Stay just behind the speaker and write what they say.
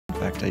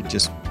fact, I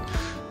just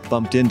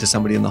bumped into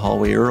somebody in the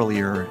hallway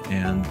earlier,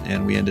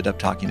 and we ended up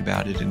talking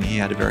about it, and he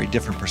had a very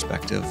different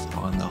perspective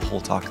on the whole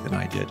talk than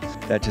I did.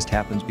 That just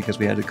happens because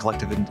we had a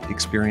collective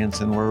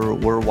experience and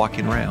we're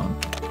walking around.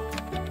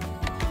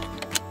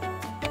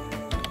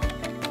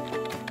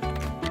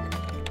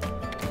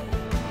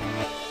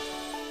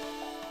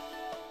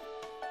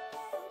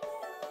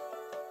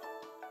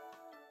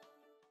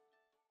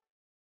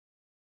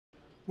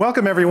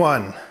 Welcome,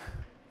 everyone.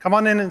 Come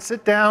on in and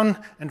sit down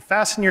and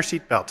fasten your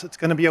seatbelts. It's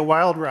going to be a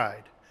wild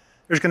ride.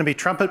 There's going to be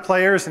trumpet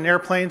players and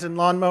airplanes and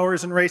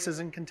lawnmowers and races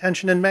and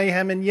contention and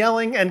mayhem and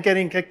yelling and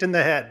getting kicked in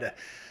the head.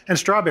 And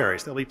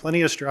strawberries. There'll be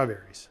plenty of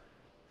strawberries.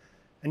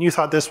 And you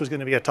thought this was going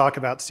to be a talk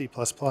about C++.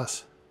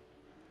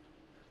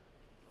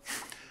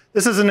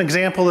 This is an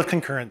example of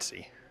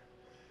concurrency.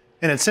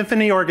 In a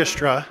symphony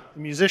orchestra, the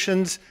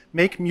musicians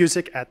make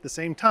music at the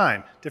same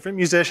time. Different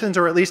musicians,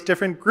 or at least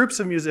different groups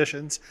of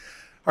musicians,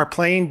 are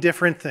playing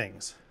different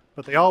things.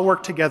 But they all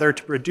work together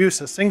to produce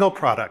a single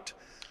product,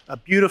 a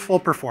beautiful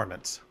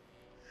performance.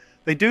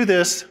 They do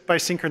this by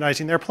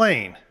synchronizing their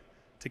playing.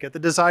 To get the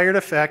desired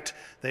effect,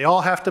 they all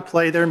have to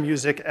play their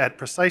music at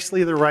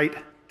precisely the right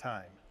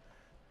time.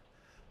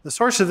 The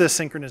source of this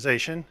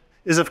synchronization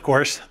is, of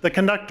course, the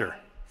conductor.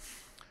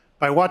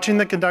 By watching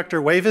the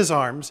conductor wave his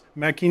arms,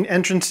 making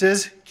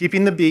entrances,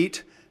 keeping the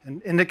beat,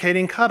 and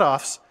indicating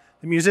cutoffs,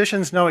 the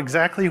musicians know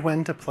exactly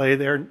when to play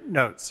their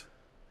notes.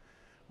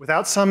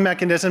 Without some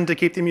mechanism to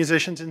keep the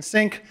musicians in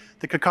sync,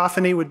 the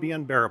cacophony would be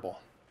unbearable.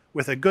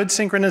 With a good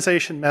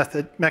synchronization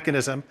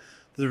mechanism,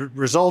 the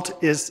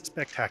result is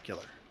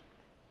spectacular.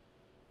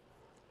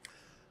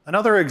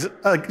 Another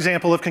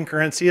example of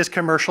concurrency is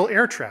commercial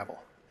air travel.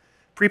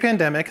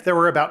 Pre-pandemic, there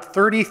were about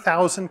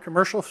 30,000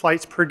 commercial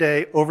flights per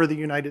day over the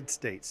United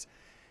States,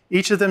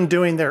 each of them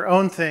doing their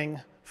own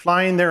thing,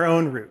 flying their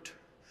own route.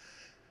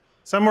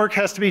 Some work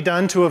has to be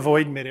done to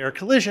avoid mid-air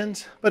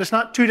collisions, but it's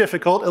not too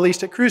difficult, at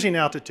least at cruising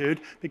altitude,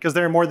 because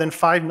there are more than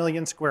 5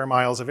 million square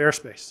miles of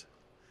airspace.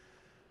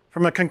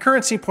 From a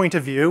concurrency point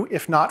of view,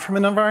 if not from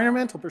an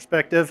environmental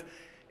perspective,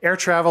 air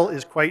travel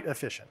is quite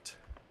efficient.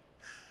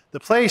 The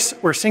place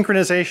where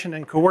synchronization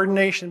and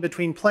coordination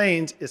between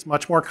planes is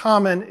much more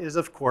common is,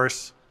 of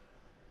course,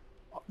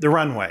 the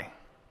runway.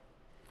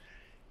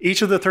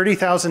 Each of the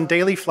 30,000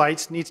 daily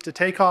flights needs to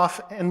take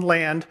off and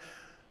land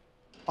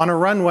on a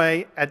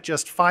runway at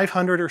just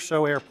 500 or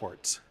so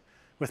airports,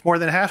 with more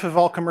than half of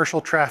all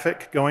commercial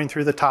traffic going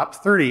through the top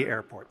 30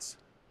 airports.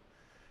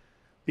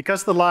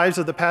 Because the lives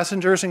of the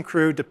passengers and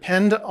crew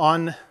depend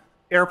on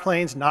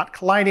airplanes not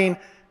colliding,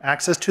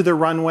 access to the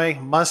runway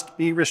must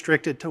be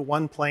restricted to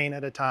one plane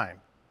at a time.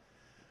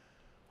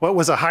 What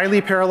was a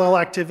highly parallel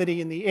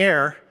activity in the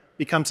air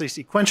becomes a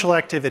sequential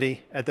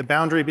activity at the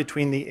boundary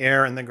between the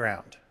air and the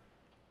ground.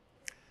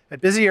 At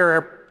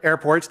busier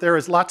airports, there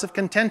is lots of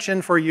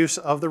contention for use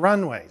of the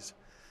runways,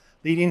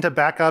 leading to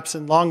backups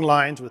and long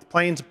lines with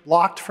planes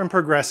blocked from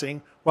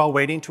progressing while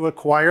waiting to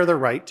acquire the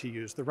right to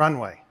use the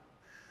runway.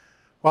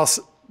 While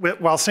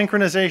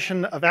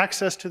synchronization of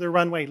access to the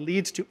runway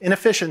leads to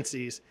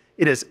inefficiencies,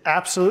 it is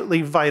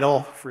absolutely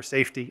vital for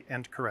safety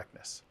and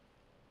correctness.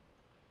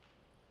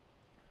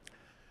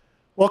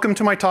 Welcome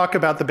to my talk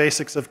about the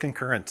basics of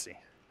concurrency.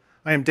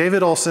 I am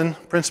David Olsen,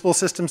 Principal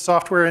Systems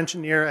Software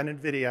Engineer at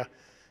NVIDIA,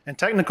 and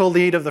technical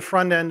lead of the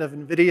front end of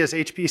NVIDIA's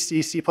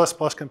HPC C++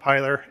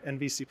 compiler,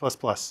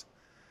 NVC++.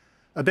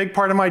 A big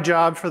part of my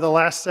job for the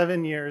last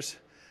 7 years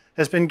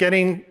has been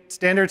getting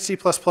standard C++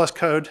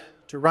 code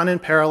to run in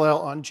parallel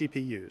on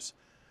GPUs.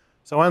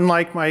 So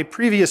unlike my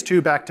previous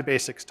 2 Back to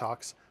Basics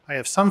talks, I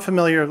have some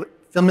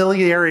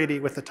familiarity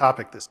with the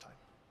topic this time.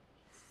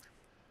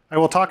 I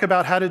will talk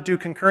about how to do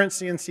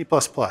concurrency in C++,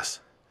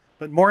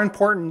 but more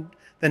important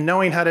than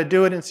knowing how to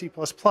do it in C++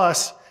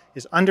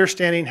 is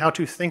understanding how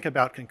to think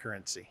about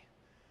concurrency.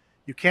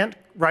 You can't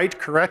write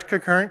correct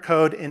concurrent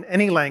code in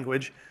any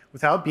language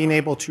without being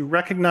able to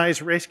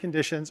recognize race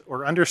conditions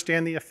or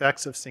understand the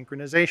effects of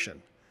synchronization.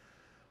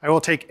 I will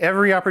take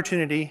every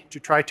opportunity to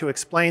try to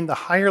explain the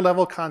higher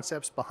level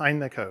concepts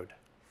behind the code.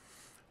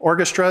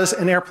 Orchestras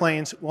and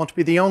airplanes won't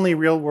be the only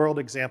real-world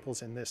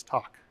examples in this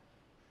talk.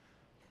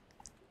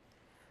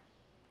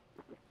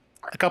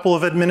 A couple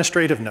of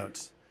administrative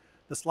notes.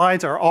 The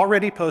slides are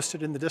already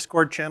posted in the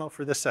Discord channel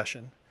for this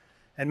session,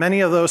 and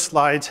many of those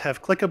slides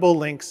have clickable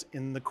links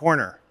in the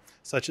corner,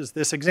 such as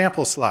this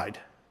example slide.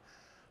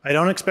 I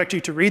don't expect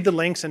you to read the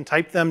links and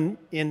type them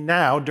in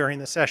now during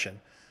the session,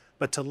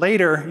 but to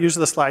later use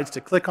the slides to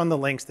click on the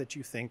links that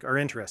you think are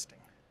interesting.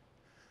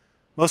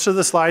 Most of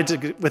the slides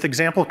with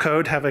example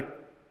code have a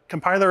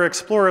Compiler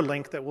Explorer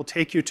link that will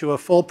take you to a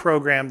full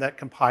program that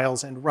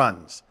compiles and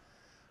runs.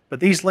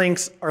 But these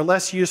links are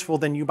less useful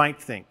than you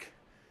might think,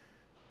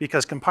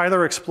 because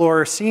Compiler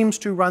Explorer seems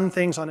to run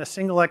things on a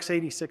single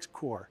x86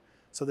 core,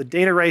 so the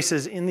data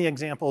races in the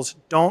examples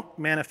don't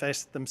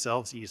manifest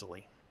themselves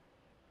easily.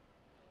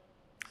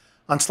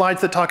 On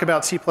slides that talk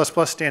about C++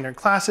 standard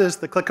classes,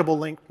 the clickable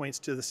link points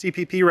to the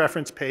CPP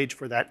reference page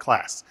for that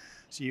class.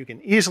 So you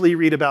can easily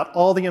read about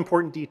all the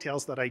important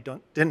details that I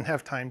didn't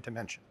have time to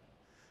mention.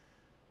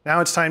 Now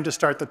it's time to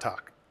start the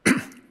talk.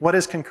 what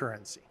is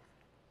concurrency?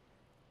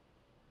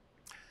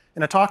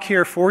 In a talk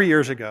here 4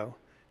 years ago,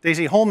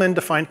 Daisy Holman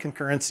defined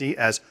concurrency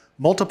as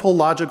multiple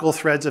logical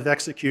threads of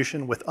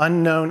execution with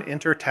unknown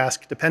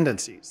inter-task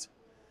dependencies.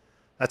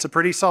 That's a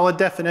pretty solid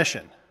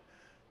definition,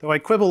 though I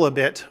quibble a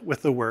bit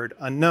with the word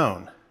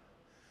unknown.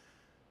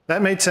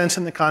 That made sense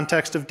in the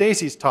context of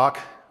Daisy's talk,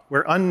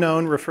 where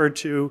unknown referred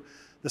to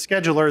the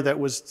scheduler that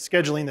was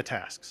scheduling the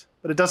tasks.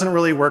 But it doesn't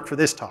really work for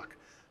this talk.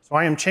 So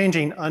I am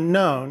changing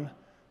unknown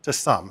to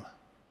some.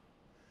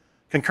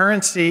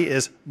 Concurrency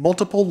is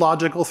multiple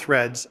logical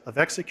threads of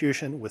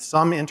execution with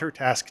some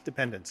inter-task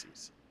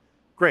dependencies.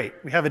 Great,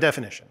 we have a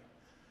definition.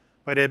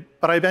 But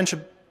I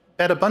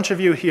bet a bunch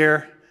of you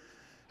here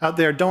out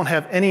there don't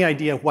have any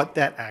idea what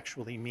that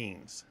actually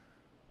means.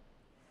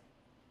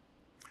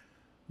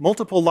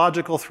 Multiple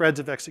logical threads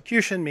of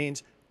execution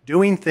means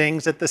doing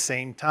things at the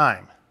same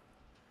time.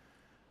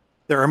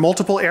 There are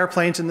multiple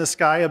airplanes in the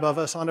sky above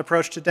us on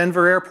approach to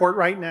Denver Airport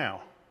right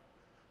now.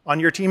 On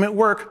your team at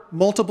work,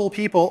 multiple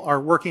people are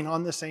working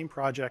on the same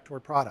project or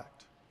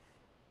product.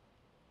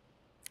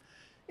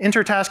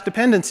 Intertask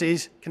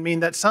dependencies can mean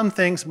that some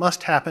things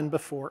must happen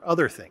before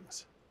other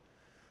things.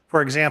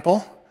 For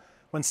example,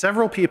 when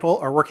several people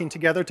are working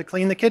together to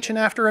clean the kitchen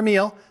after a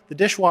meal, the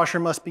dishwasher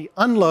must be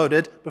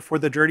unloaded before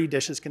the dirty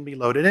dishes can be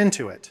loaded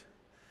into it.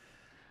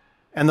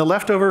 And the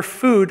leftover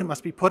food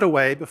must be put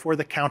away before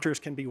the counters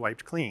can be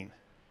wiped clean.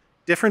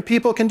 Different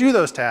people can do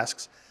those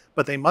tasks,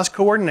 but they must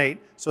coordinate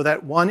so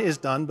that one is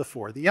done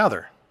before the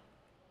other.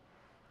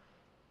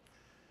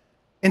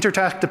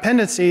 Intertask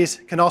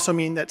dependencies can also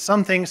mean that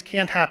some things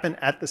can't happen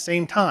at the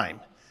same time,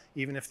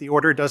 even if the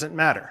order doesn't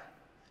matter.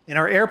 In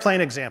our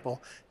airplane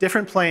example,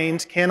 different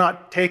planes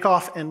cannot take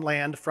off and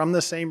land from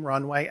the same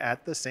runway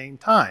at the same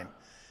time.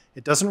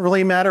 It doesn't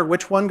really matter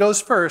which one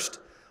goes first,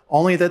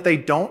 only that they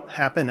don't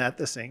happen at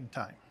the same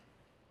time.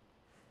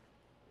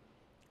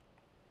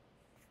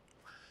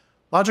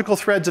 Logical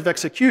threads of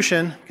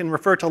execution can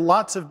refer to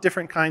lots of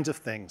different kinds of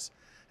things,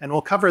 and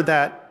we'll cover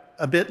that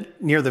a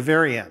bit near the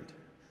very end.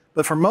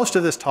 But for most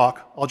of this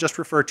talk, I'll just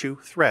refer to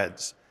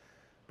threads,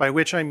 by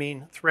which I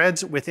mean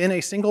threads within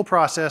a single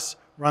process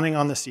running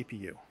on the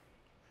CPU.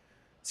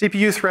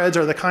 CPU threads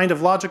are the kind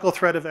of logical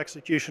thread of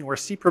execution where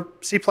C++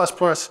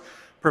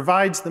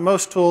 provides the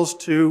most tools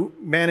to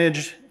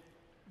manage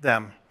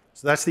them.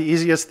 So that's the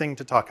easiest thing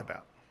to talk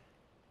about.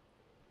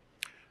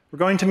 We're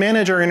going to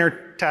manage our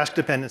inter-task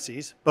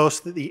dependencies,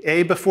 both the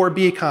A before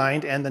B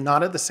kind and the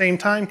not at the same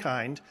time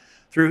kind,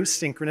 through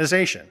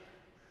synchronization.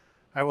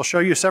 I will show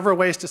you several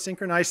ways to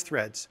synchronize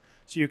threads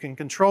so you can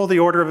control the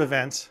order of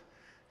events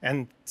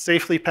and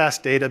safely pass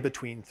data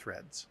between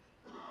threads.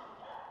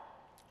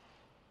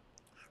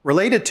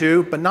 Related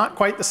to, but not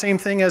quite the same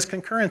thing as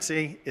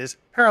concurrency, is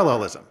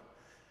parallelism.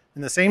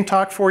 In the same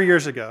talk 4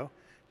 years ago,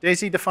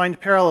 Daisy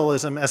defined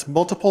parallelism as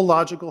multiple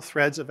logical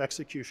threads of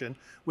execution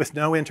with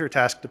no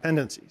inter-task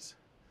dependencies.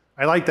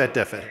 I like that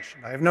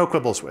definition. I have no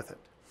quibbles with it.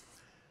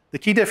 The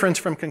key difference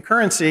from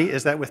concurrency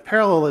is that with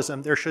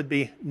parallelism, there should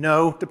be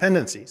no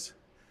dependencies.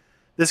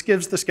 This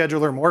gives the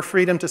scheduler more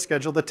freedom to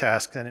schedule the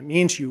tasks, and it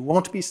means you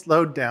won't be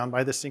slowed down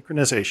by the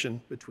synchronization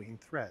between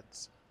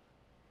threads.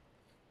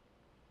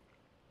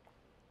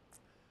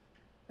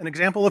 An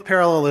example of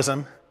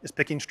parallelism is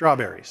picking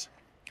strawberries.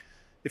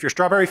 If your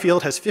strawberry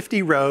field has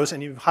 50 rows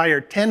and you've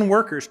hired 10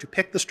 workers to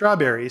pick the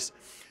strawberries,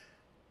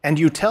 and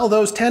you tell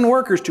those 10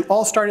 workers to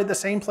all start at the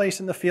same place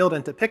in the field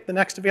and to pick the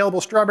next available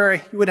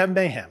strawberry, you would have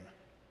mayhem.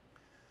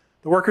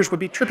 The workers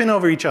would be tripping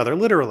over each other,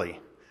 literally,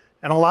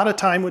 and a lot of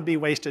time would be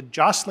wasted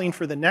jostling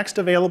for the next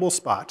available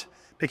spot,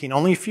 picking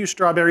only a few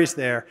strawberries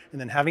there, and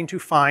then having to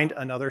find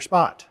another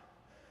spot.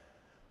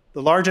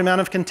 The large amount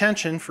of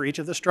contention for each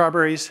of the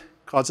strawberries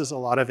causes a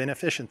lot of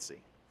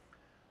inefficiency.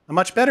 A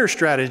much better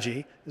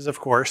strategy is, of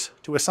course,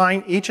 to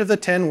assign each of the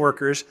 10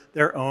 workers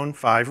their own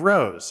 5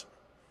 rows.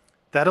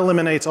 That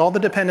eliminates all the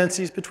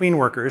dependencies between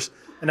workers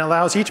and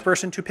allows each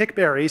person to pick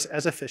berries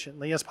as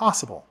efficiently as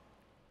possible.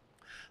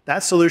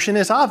 That solution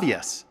is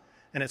obvious,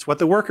 and it's what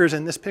the workers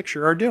in this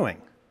picture are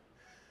doing.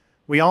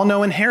 We all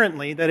know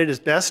inherently that it is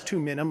best to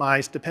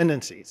minimize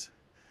dependencies.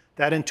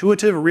 That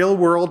intuitive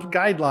real-world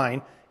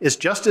guideline is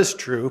just as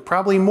true,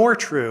 probably more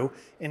true,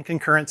 in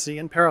concurrency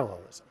and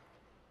parallelism.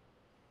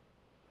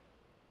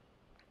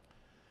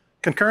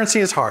 Concurrency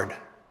is hard.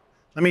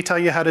 Let me tell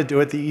you how to do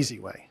it the easy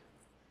way.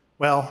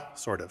 Well,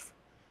 sort of.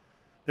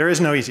 There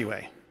is no easy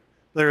way.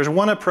 There is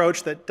one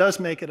approach that does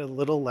make it a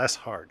little less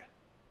hard.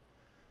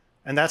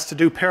 And that's to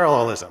do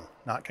parallelism,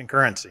 not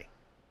concurrency.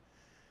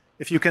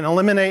 If you can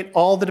eliminate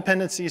all the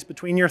dependencies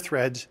between your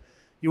threads,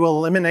 you will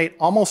eliminate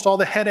almost all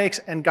the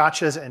headaches and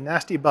gotchas and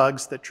nasty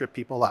bugs that trip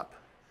people up.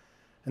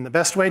 And the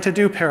best way to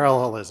do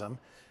parallelism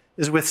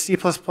is with C++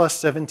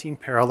 17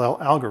 parallel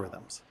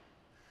algorithms.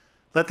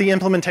 Let the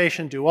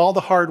implementation do all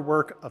the hard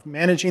work of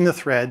managing the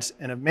threads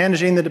and of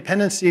managing the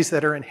dependencies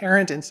that are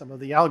inherent in some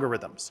of the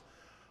algorithms.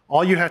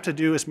 All you have to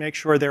do is make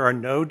sure there are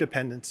no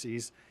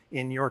dependencies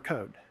in your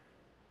code.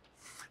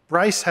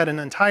 Bryce had an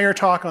entire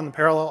talk on the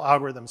parallel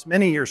algorithms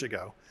many years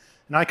ago,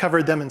 and I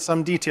covered them in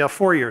some detail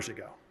 4 years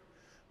ago.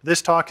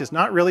 This talk is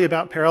not really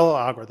about parallel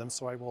algorithms,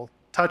 so I will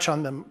touch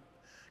on them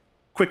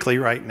quickly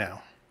right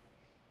now.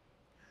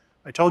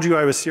 I told you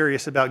I was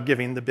serious about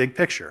giving the big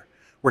picture.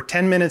 We're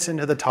 10 minutes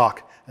into the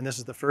talk, and this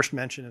is the first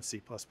mention of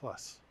C++.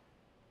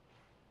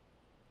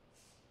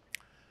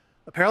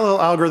 A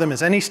parallel algorithm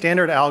is any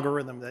standard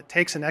algorithm that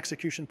takes an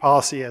execution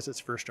policy as its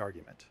first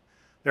argument.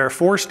 There are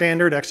 4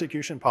 standard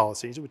execution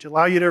policies which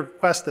allow you to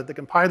request that the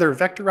compiler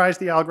vectorize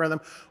the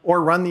algorithm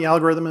or run the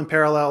algorithm in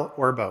parallel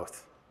or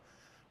both.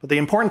 But the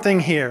important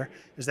thing here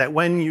is that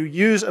when you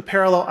use a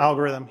parallel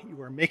algorithm,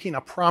 you are making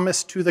a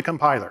promise to the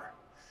compiler.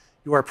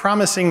 You are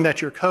promising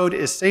that your code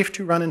is safe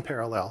to run in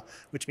parallel,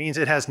 which means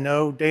it has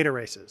no data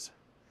races.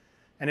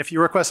 And if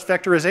you request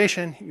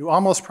vectorization, you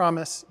also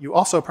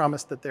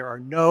promise that there are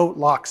no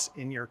locks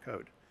in your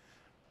code.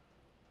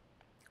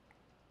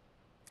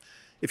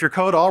 If your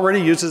code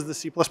already uses the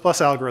C++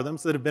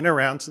 algorithms that have been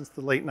around since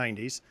the late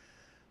 90s,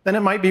 then it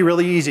might be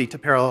really easy to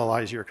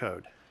parallelize your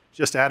code.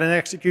 Just add an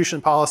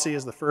execution policy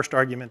as the first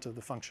argument of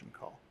the function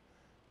call.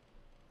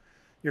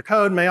 Your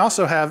code may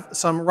also have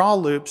some raw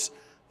loops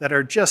that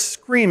are just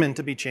screaming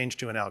to be changed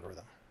to an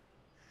algorithm.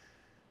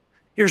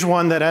 Here's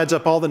one that adds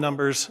up all the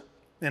numbers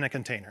in a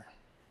container.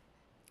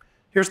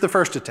 Here's the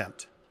first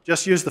attempt.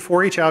 Just use the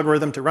for each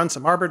algorithm to run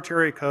some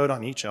arbitrary code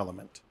on each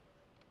element.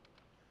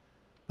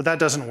 But that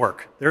doesn't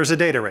work. There's a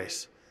data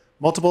race.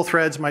 Multiple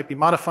threads might be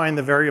modifying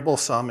the variable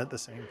sum at the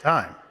same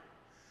time.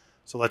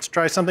 So let's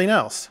try something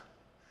else.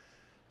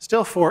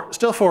 Still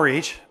for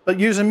each, but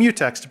use a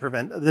mutex to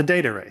prevent the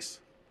data race.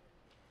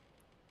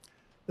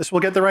 This will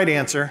get the right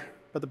answer,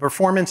 but the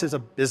performance is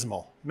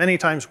abysmal, many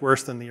times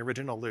worse than the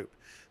original loop,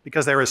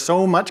 because there is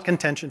so much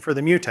contention for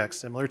the mutex,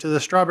 similar to the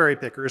strawberry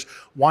pickers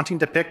wanting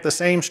to pick the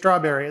same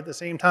strawberry at the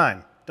same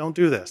time. Don't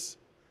do this.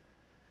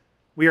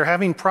 We are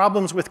having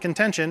problems with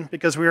contention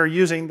because we are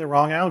using the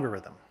wrong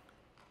algorithm.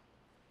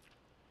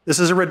 This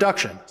is a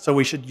reduction, so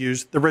we should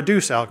use the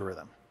reduce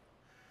algorithm.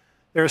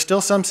 There is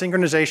still some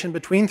synchronization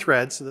between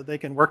threads so that they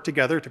can work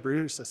together to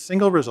produce a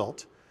single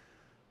result,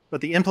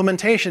 but the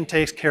implementation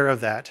takes care of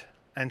that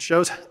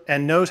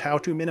and knows how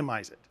to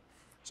minimize it.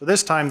 So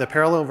this time, the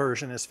parallel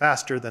version is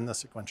faster than the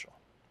sequential.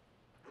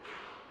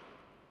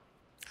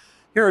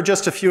 Here are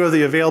just a few of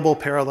the available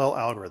parallel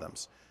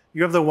algorithms.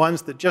 You have the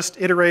ones that just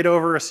iterate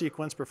over a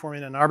sequence,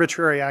 performing an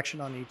arbitrary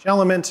action on each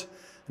element,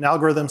 and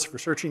algorithms for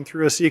searching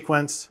through a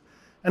sequence,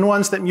 and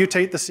ones that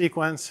mutate the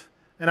sequence,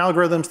 and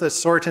algorithms that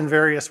sort in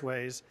various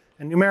ways,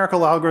 and numerical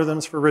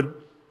algorithms for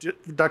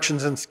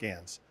reductions and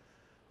scans.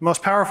 The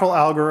most powerful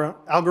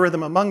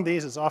algorithm among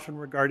these is often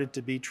regarded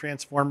to be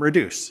transform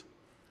reduce.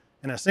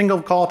 In a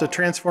single call to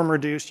transform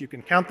reduce, you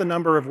can count the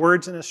number of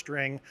words in a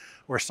string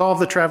or solve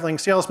the traveling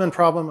salesman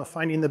problem of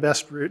finding the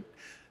best route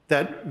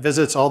that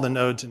visits all the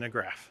nodes in a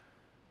graph.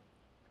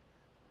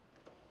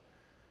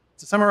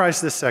 To summarize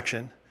this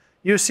section,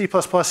 use C++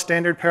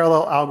 standard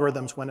parallel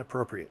algorithms when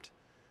appropriate.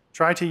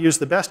 Try to use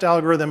the best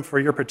algorithm for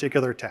your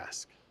particular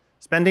task.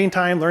 Spending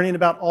time learning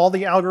about all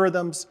the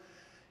algorithms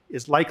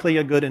is likely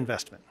a good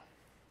investment.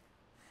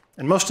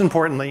 And most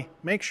importantly,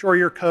 make sure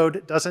your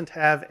code doesn't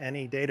have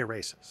any data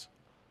races.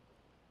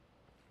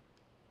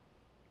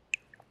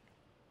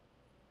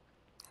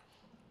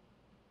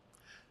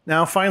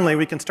 Now, finally,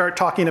 we can start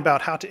talking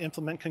about how to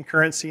implement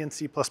concurrency in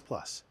C++.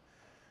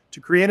 To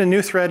create a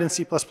new thread in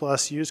C++,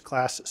 use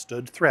class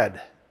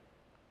std_thread.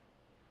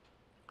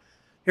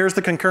 Here's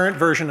the concurrent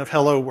version of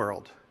hello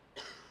world.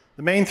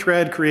 The main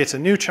thread creates a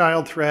new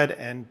child thread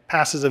and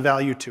passes a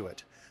value to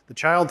it. The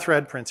child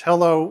thread prints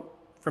hello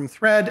from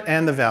thread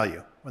and the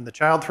value. When the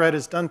child thread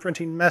is done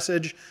printing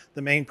message,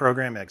 the main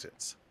program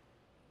exits.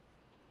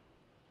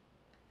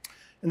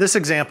 In this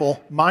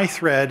example, my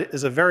thread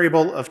is a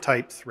variable of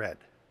type thread.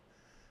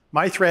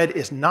 My thread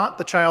is not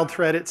the child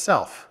thread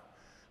itself,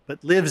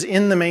 but lives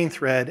in the main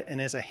thread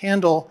and is a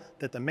handle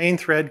that the main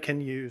thread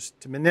can use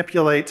to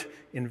manipulate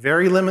in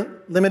very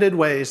limited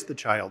ways the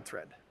child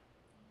thread.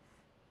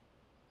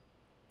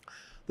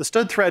 The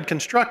std_thread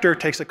constructor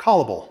takes a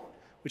callable,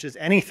 which is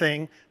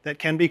anything that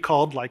can be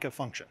called like a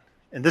function.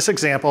 In this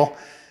example,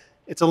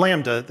 it's a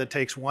lambda that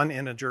takes one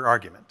integer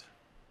argument.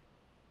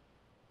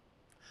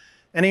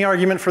 Any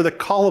argument for the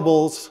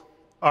callables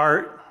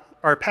are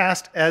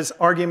passed as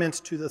arguments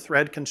to the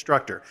thread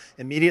constructor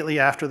immediately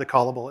after the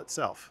callable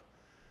itself.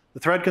 The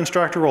thread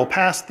constructor will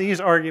pass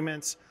these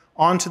arguments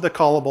onto the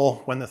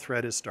callable when the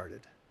thread is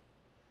started.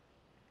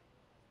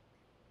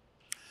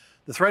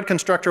 The thread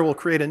constructor will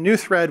create a new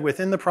thread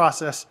within the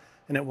process,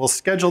 and it will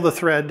schedule the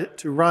thread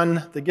to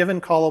run the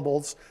given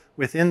callables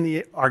with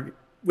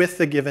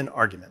the given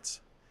arguments.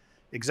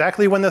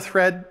 Exactly when the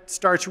thread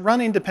starts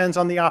running depends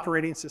on the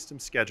operating system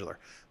scheduler,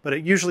 but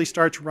it usually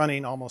starts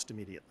running almost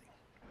immediately.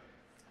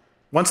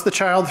 Once the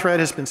child thread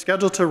has been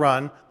scheduled to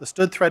run, the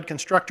std_thread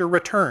constructor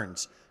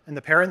returns, and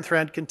the parent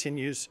thread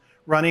continues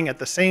running at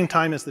the same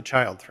time as the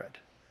child thread.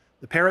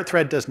 The parent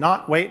thread does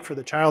not wait for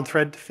the child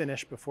thread to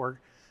finish before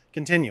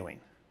continuing.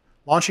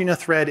 Launching a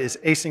thread is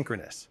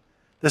asynchronous.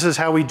 This is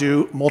how we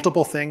do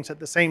multiple things at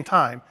the same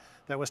time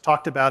that was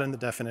talked about in the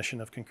definition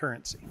of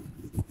concurrency.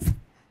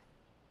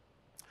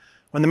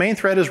 When the main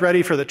thread is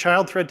ready for the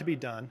child thread to be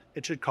done,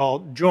 it should call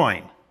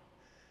join.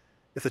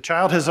 If the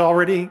child has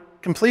already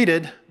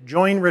completed,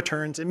 join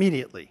returns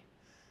immediately.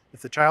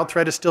 If the child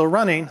thread is still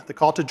running, the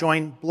call to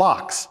join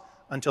blocks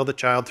until the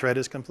child thread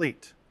is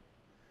complete.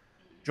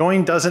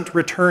 Join doesn't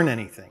return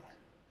anything.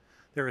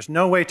 There is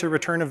no way to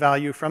return a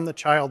value from the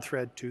child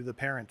thread to the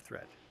parent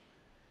thread.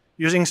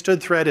 Using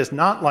std thread is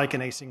not like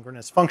an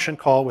asynchronous function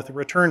call with a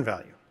return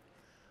value.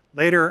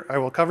 Later, I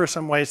will cover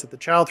some ways that the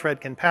child thread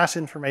can pass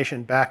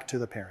information back to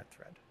the parent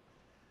thread.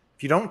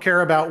 If you don't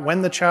care about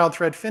when the child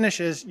thread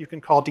finishes, you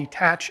can call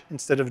detach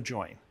instead of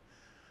join.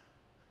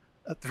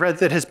 A thread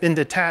that has been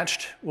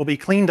detached will be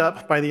cleaned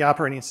up by the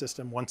operating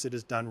system once it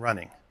is done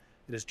running.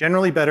 It is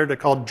generally better to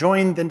call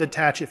join than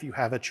detach if you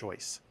have a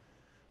choice.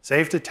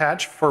 Save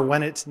detach for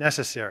when it's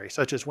necessary,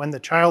 such as when the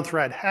child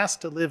thread has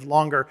to live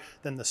longer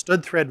than the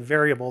std thread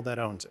variable that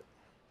owns it.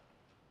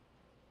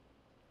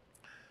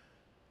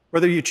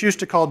 Whether you choose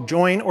to call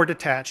join or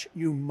detach,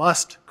 you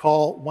must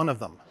call one of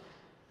them.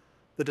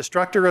 The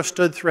destructor of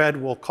std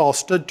thread will call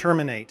std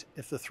terminate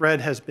if the thread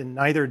has been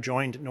neither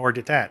joined nor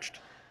detached.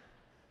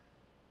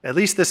 At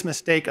least this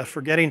mistake of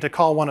forgetting to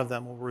call one of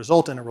them will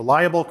result in a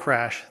reliable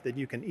crash that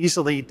you can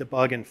easily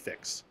debug and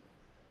fix.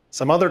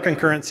 Some other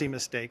concurrency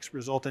mistakes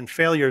result in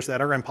failures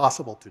that are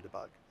impossible to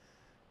debug.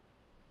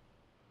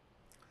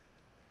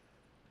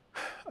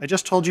 I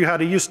just told you how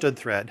to use std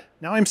thread.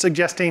 Now I'm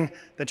suggesting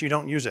that you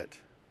don't use it.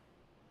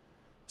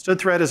 Std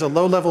thread is a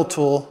low-level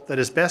tool that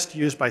is best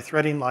used by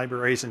threading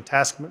libraries and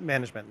task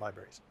management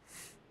libraries.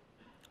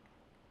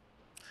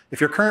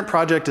 If your current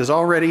project is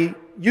already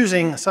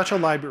using such a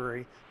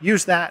library,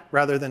 use that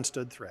rather than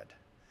std thread.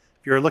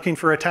 If you're looking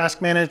for a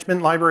task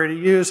management library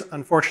to use,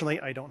 unfortunately,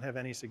 I don't have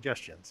any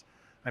suggestions.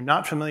 I'm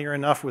not familiar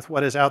enough with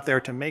what is out there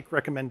to make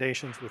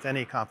recommendations with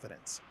any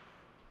confidence.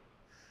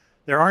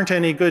 There aren't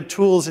any good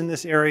tools in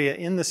this area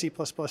in the C++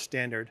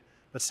 standard,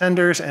 but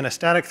senders and a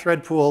static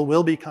thread pool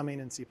will be coming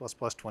in C++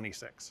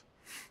 26.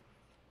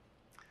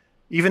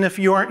 Even if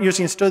you aren't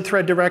using std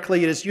thread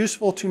directly, it is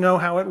useful to know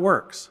how it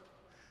works,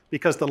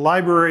 because the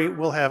library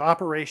will have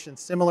operations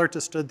similar to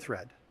std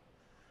thread.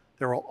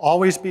 There will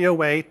always be a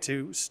way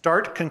to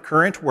start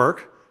concurrent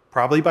work,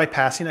 probably by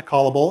passing a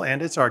callable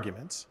and its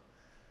arguments,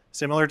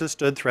 similar to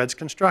std thread's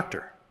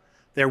constructor.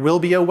 There will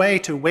be a way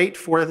to wait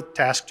for the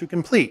task to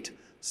complete,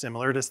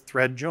 similar to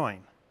thread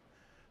join.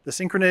 The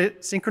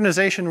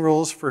synchronization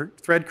rules for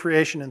thread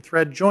creation and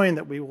thread join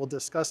that we will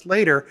discuss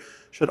later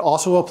should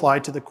also apply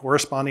to the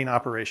corresponding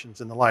operations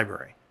in the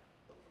library.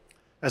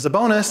 As a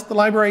bonus, the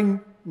library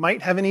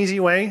might have an easy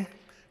way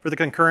for the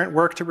concurrent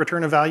work to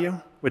return a value,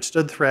 which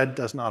std thread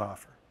does not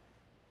offer.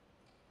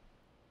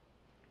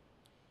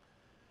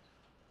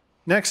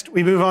 Next,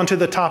 we move on to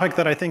the topic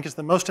that I think is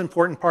the most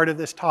important part of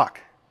this talk,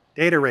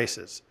 data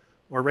races,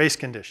 or race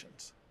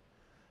conditions.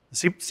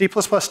 The C++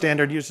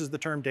 standard uses the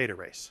term data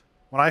race.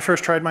 When I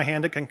first tried my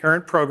hand at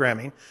concurrent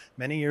programming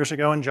many years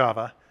ago in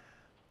Java,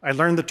 I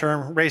learned the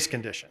term race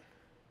condition.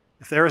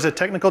 If there is a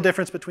technical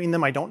difference between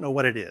them, I don't know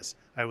what it is.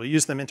 I will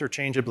use them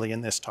interchangeably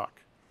in this talk.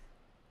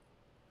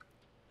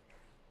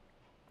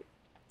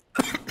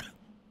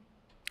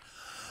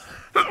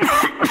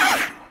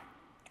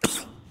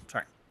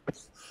 Sorry.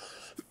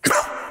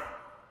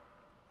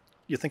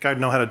 You'd think I'd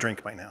know how to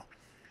drink by now.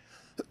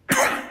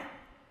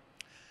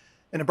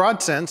 In a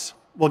broad sense,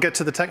 we'll get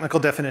to the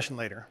technical definition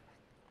later.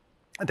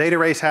 A data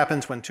race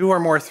happens when two or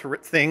more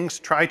things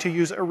try to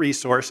use a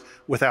resource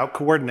without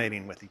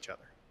coordinating with each other.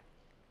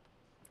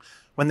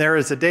 When there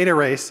is a data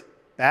race,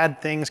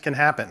 bad things can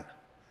happen.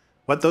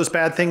 What those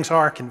bad things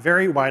are can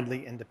vary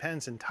widely and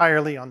depends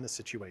entirely on the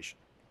situation.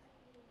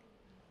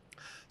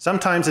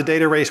 Sometimes a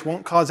data race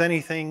won't cause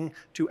anything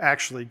to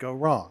actually go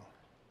wrong.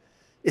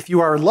 If you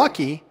are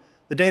lucky,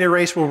 the data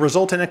race will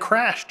result in a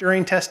crash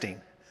during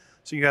testing,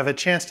 so you have a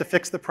chance to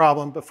fix the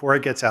problem before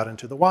it gets out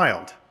into the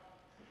wild.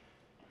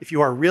 If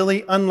you are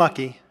really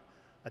unlucky,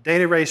 a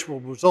data race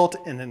will result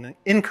in an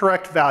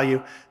incorrect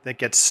value that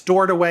gets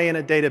stored away in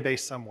a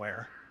database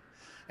somewhere,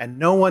 and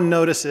no one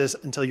notices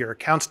until your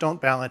accounts don't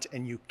balance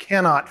and you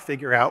cannot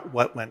figure out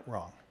what went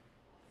wrong.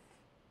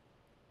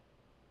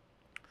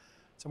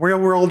 Some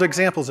real-world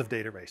examples of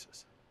data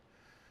races.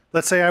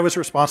 Let's say I was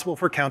responsible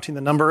for counting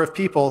the number of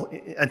people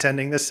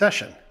attending this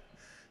session.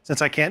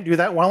 Since I can't do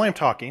that while I'm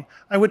talking,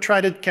 I would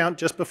try to count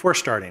just before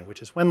starting,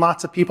 which is when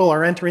lots of people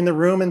are entering the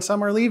room and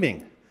some are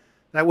leaving.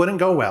 That wouldn't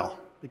go well,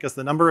 because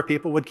the number of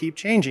people would keep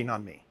changing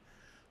on me.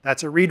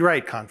 That's a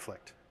read-write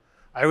conflict.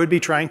 I would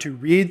be trying to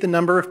read the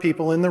number of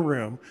people in the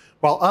room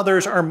while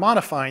others are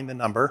modifying the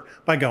number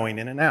by going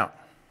in and out.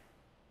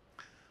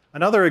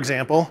 Another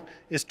example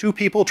is two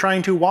people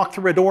trying to walk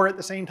through a door at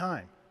the same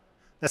time.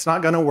 That's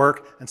not going to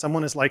work, and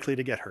someone is likely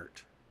to get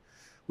hurt.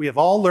 We have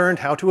all learned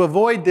how to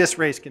avoid this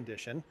race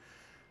condition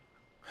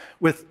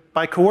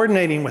by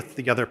coordinating with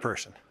the other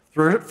person.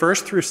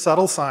 First through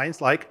subtle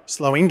signs like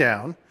slowing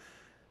down,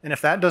 and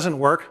if that doesn't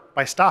work,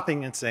 by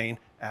stopping and saying,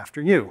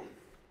 after you.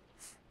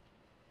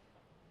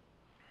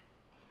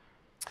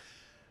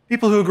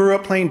 People who grew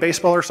up playing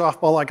baseball or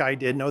softball like I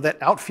did know that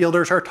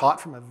outfielders are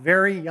taught from a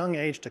very young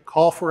age to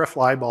call for a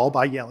fly ball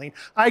by yelling,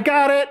 "I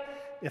got it!"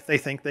 if they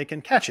think they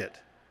can catch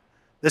it.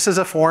 This is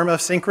a form of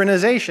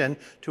synchronization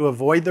to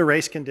avoid the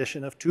race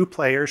condition of two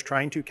players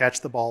trying to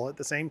catch the ball at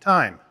the same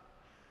time.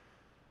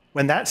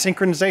 When that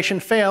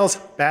synchronization fails,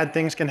 bad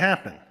things can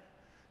happen.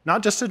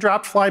 Not just a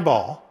dropped fly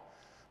ball,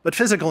 but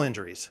physical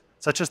injuries,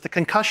 such as the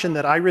concussion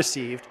that I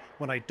received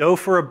when I dove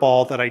for a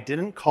ball that I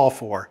didn't call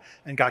for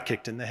and got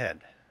kicked in the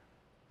head.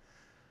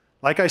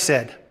 Like I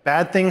said,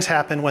 bad things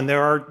happen when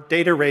there are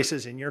data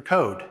races in your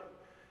code.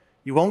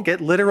 You won't get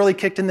literally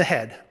kicked in the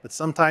head, but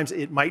sometimes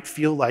it might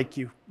feel like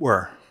you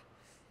were.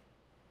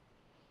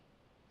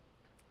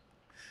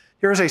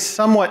 Here's a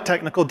somewhat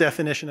technical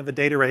definition of a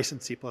data race in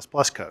C++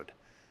 code.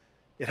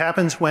 It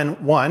happens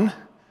when 1,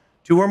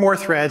 2 or more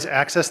threads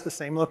access the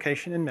same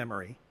location in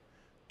memory.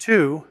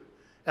 2,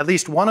 at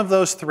least one of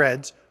those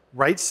threads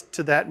writes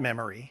to that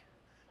memory.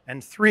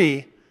 And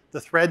 3, the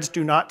threads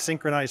do not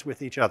synchronize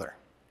with each other.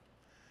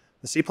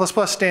 The C++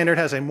 standard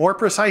has a more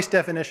precise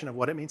definition of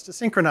what it means to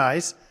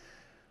synchronize,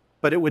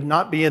 but it would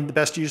not be in the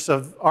best use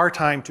of our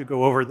time to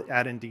go over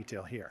that in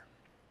detail here.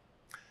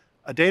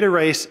 A data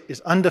race is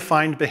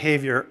undefined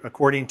behavior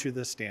according to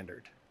this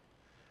standard.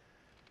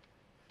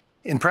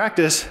 In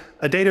practice,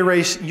 a data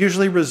race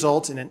usually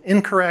results in an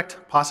incorrect,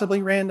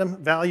 possibly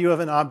random value of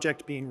an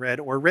object being read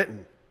or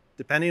written.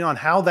 Depending on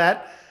how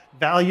that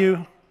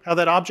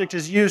object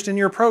is used in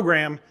your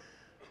program,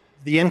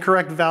 the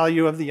incorrect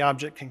value of the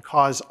object can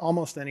cause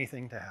almost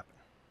anything to happen.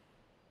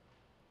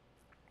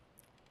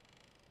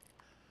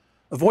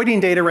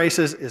 Avoiding data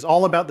races is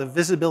all about the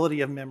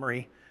visibility of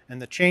memory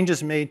and the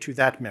changes made to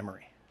that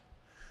memory.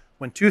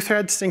 When two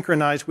threads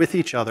synchronize with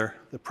each other,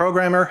 the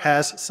programmer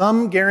has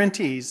some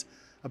guarantees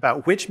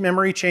about which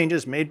memory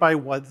changes made by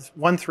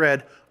one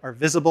thread are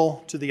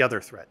visible to the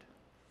other thread.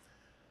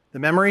 The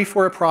memory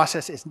for a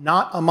process is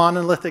not a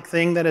monolithic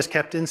thing that is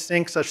kept in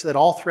sync such that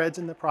all threads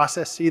in the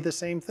process see the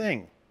same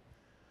thing.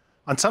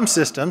 On some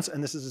systems,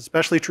 and this is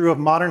especially true of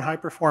modern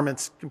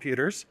high-performance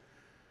computers,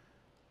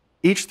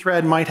 each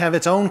thread might have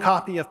its own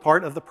copy of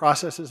part of the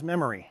process's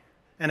memory.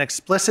 And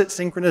explicit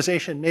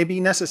synchronization may be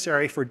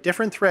necessary for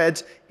different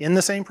threads in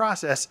the same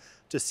process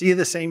to see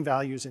the same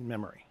values in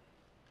memory.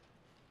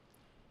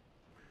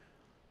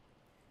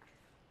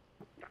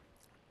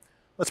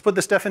 Let's put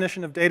this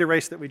definition of data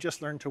race that we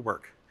just learned to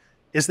work.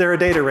 Is there a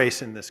data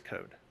race in this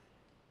code?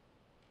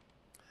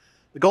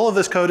 The goal of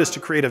this code is to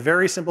create a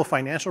very simple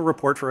financial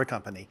report for a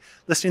company,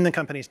 listing the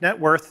company's net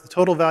worth, the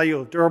total value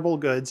of durable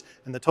goods,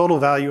 and the total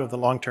value of the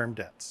long-term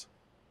debts.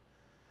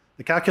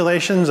 The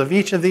calculations of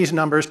each of these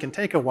numbers can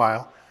take a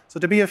while, so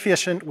to be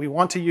efficient, we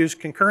want to use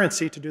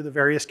concurrency to do the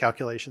various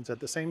calculations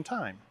at the same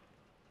time.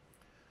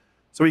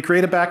 So we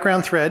create a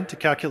background thread to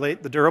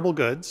calculate the durable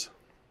goods,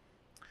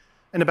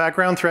 and a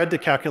background thread to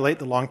calculate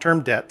the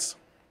long-term debts.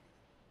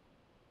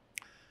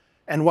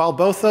 And while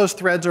both those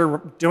threads are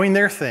doing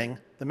their thing,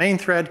 the main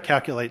thread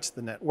calculates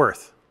the net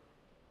worth.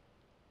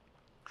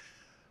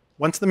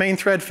 Once the main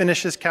thread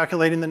finishes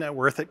calculating the net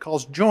worth, it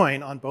calls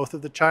join on both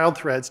of the child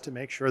threads to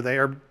make sure they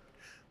are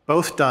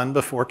both done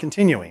before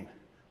continuing.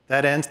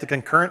 That ends the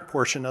concurrent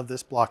portion of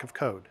this block of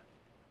code.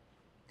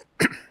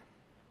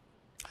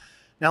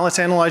 Now let's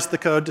analyze the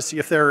code to see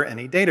if there are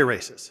any data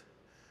races.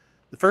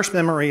 The first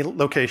memory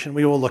location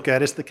we will look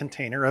at is the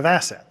container of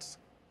assets.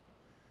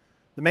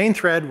 The main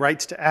thread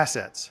writes to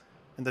assets,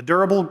 and the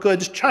durable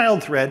goods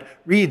child thread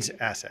reads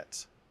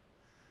assets.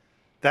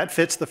 That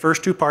fits the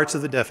first two parts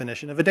of the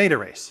definition of a data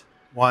race.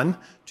 1,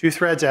 2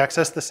 threads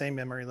access the same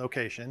memory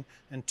location,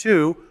 and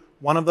 2,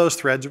 one of those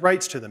threads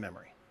writes to the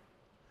memory.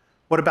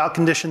 What about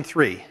condition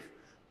 3?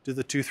 Do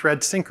the 2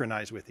 threads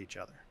synchronize with each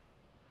other?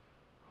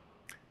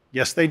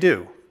 Yes, they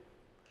do.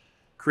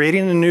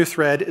 Creating a new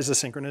thread is a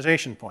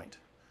synchronization point.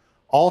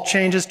 All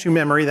changes to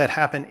memory that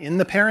happen in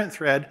the parent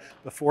thread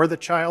before the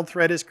child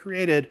thread is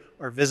created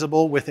are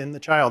visible within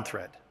the child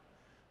thread.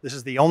 This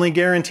is the only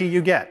guarantee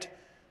you get.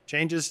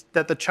 Changes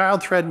that the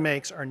child thread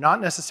makes are not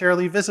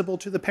necessarily visible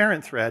to the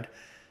parent thread,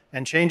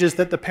 and changes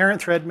that the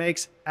parent thread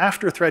makes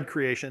after thread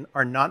creation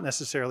are not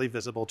necessarily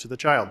visible to the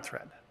child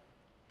thread.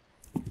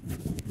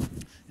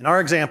 In our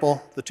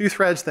example, the 2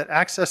 threads that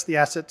access the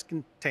assets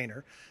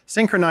container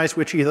synchronize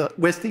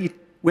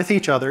with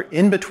each other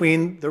in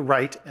between the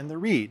write and the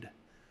read.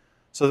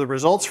 So the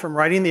results from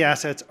writing the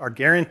assets are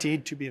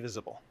guaranteed to be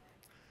visible.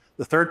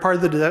 The third part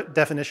of the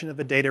definition of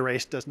a data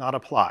race does not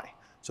apply,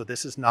 so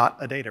this is not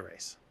a data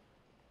race.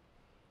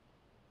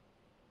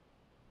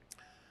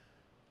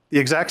 The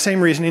exact same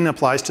reasoning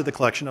applies to the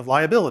collection of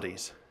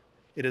liabilities.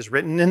 It is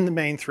written in the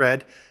main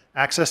thread,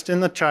 accessed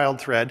in the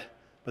child thread,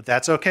 but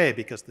that's okay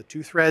because the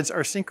 2 threads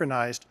are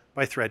synchronized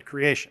by thread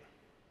creation.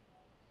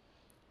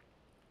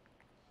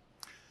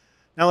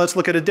 Now let's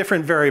look at a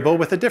different variable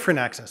with a different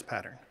access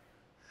pattern.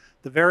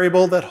 The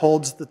variable that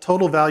holds the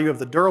total value of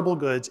the durable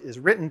goods is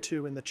written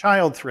to in the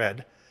child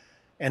thread,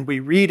 and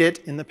we read it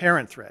in the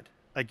parent thread.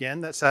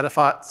 Again, that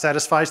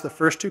satisfies the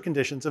first 2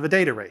 conditions of a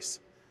data race.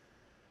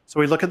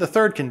 So we look at the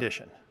third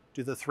condition.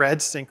 Do the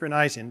threads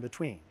synchronize in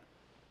between?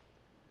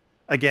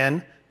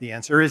 Again, the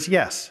answer is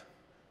yes.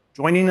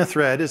 Joining a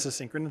thread is a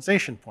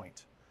synchronization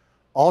point.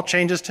 All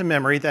changes to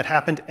memory that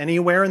happened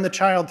anywhere in the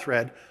child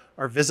thread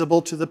are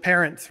visible to the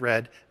parent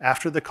thread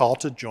after the call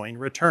to join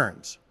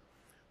returns.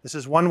 This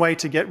is one way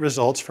to get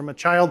results from a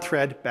child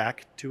thread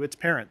back to its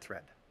parent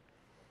thread.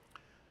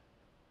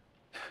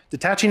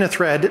 Detaching a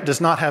thread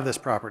does not have this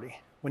property.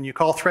 When you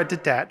call thread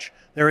detach,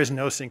 there is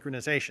no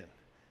synchronization.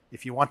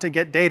 If you want to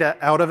get data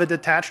out of a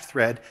detached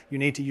thread, you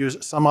need to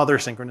use some other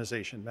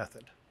synchronization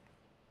method.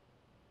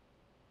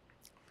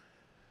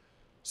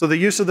 So the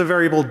use of the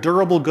variable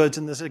durable goods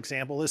in this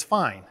example is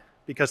fine,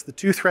 because the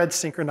two threads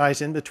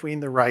synchronize in between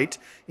the write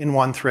in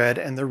one thread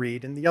and the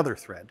read in the other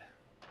thread.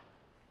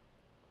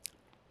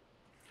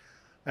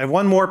 I have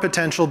one more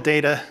potential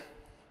data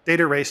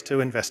race to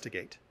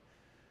investigate.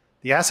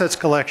 The assets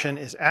collection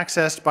is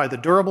accessed by the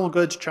durable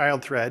goods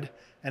child thread,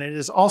 and it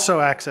is also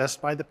accessed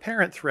by the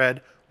parent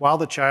thread while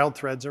the child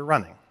threads are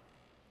running.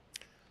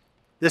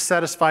 This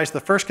satisfies the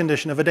first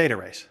condition of a data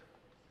race.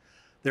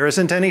 There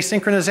isn't any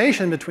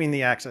synchronization between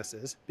the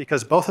accesses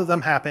because both of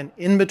them happen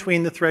in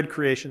between the thread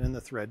creation and the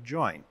thread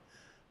join.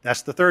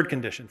 That's the third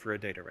condition for a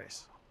data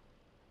race.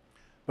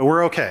 But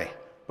we're okay.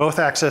 Both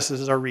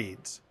accesses are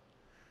reads.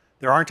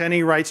 There aren't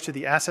any writes to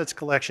the assets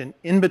collection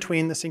in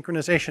between the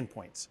synchronization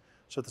points,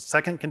 so the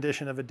second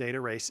condition of a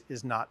data race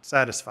is not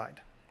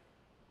satisfied.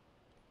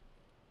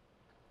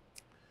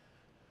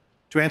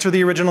 To answer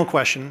the original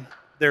question,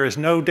 there is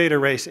no data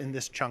race in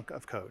this chunk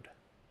of code.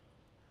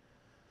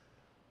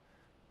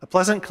 A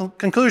pleasant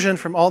conclusion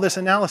from all this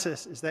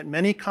analysis is that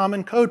many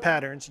common code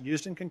patterns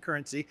used in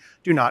concurrency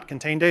do not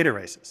contain data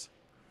races.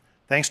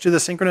 Thanks to the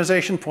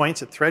synchronization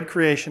points at thread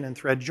creation and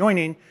thread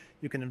joining,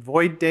 you can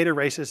avoid data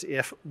races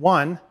if,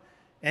 1,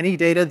 any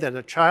data that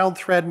a child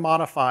thread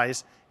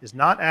modifies is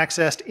not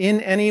accessed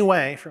in any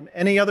way from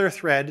any other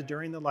thread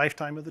during the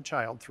lifetime of the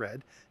child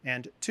thread,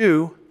 and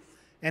 2,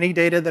 any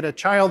data that a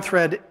child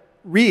thread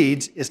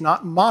reads is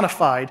not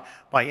modified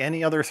by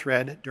any other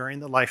thread during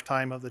the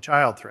lifetime of the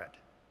child thread.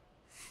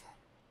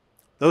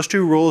 Those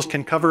two rules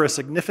can cover a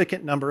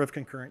significant number of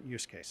concurrent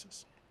use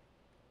cases.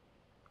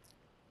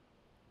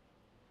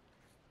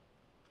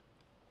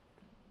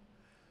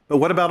 But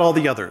what about all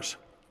the others,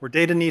 where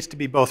data needs to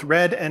be both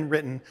read and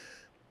written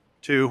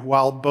to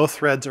while both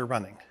threads are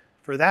running?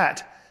 For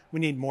that, we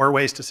need more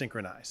ways to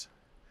synchronize.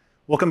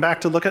 We'll come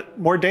back to look at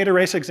more data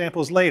race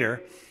examples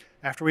later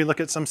after we look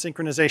at some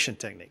synchronization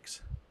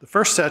techniques. The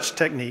first such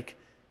technique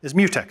is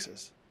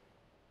mutexes.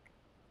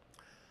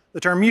 The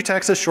term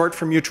mutex is short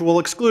for mutual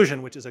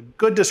exclusion, which is a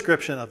good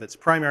description of its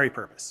primary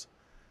purpose.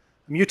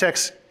 A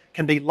mutex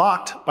can be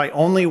locked by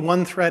only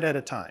one thread at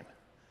a time.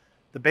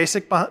 The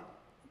basic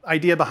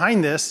idea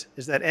behind this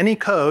is that any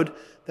code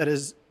that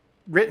is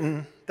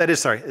written, that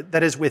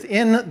is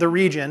within the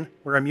region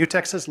where a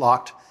mutex is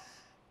locked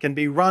can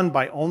be run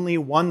by only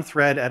one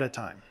thread at a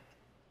time.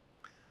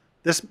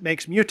 This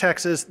makes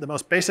mutexes the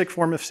most basic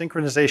form of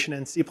synchronization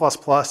in C++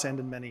 and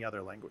in many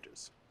other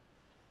languages.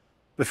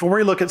 Before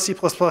we look at C++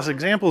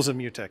 examples of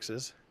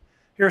mutexes,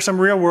 here are some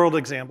real-world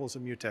examples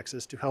of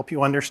mutexes to help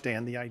you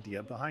understand the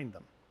idea behind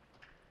them.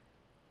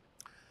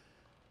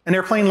 An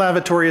airplane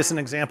lavatory is an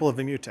example of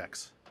a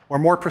mutex, or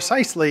more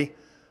precisely,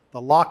 the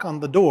lock on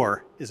the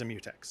door is a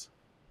mutex.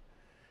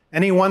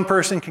 Any one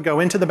person can go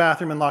into the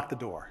bathroom and lock the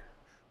door.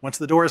 Once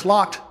the door is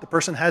locked, the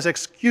person has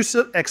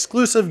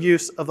exclusive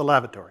use of the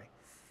lavatory.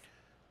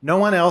 No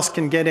one else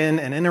can get in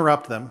and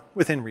interrupt them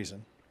within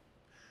reason.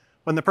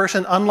 When the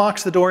person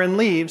unlocks the door and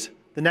leaves,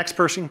 the next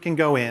person can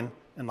go in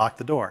and lock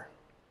the door.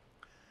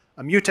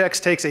 A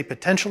mutex takes a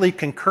potentially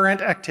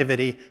concurrent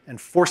activity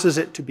and forces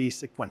it to be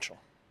sequential.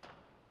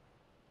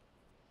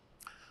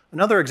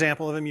 Another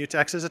example of a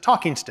mutex is a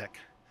talking stick,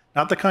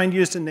 not the kind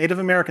used in Native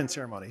American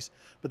ceremonies,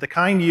 but the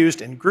kind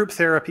used in group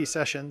therapy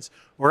sessions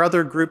or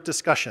other group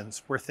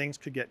discussions where things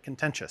could get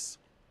contentious.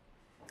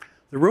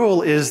 The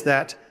rule is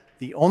that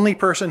the only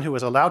person who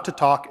is allowed to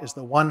talk is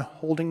the one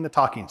holding the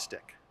talking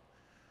stick.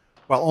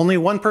 While only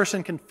one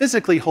person can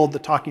physically hold the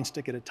talking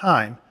stick at a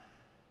time,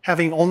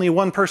 having only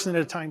one person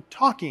at a time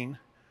talking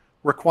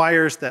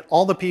requires that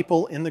all the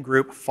people in the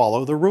group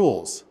follow the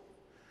rules.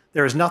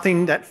 There is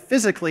nothing that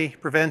physically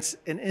prevents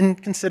an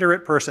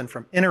inconsiderate person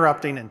from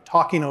interrupting and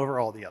talking over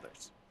all the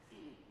others.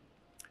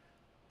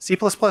 C++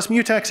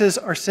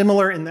 mutexes are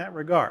similar in that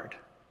regard.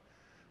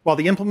 While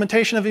the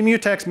implementation of a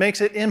mutex makes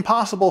it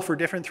impossible for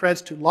different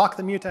threads to lock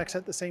the mutex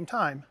at the same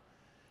time,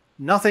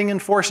 nothing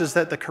enforces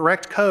that the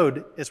correct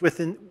code is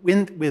within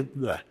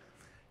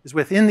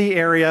the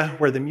area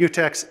where the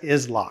mutex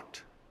is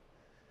locked.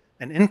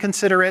 An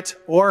inconsiderate,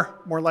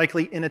 or more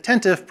likely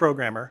inattentive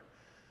programmer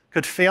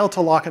could fail to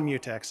lock a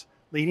mutex,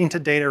 leading to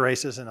data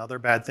races and other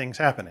bad things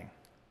happening.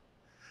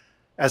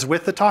 As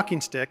with the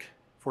talking stick,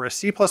 for a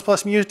C++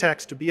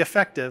 mutex to be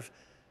effective,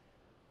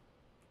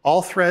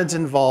 all threads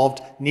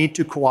involved need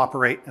to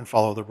cooperate and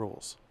follow the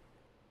rules.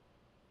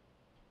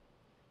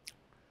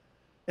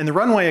 In the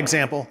runway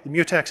example, the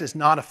mutex is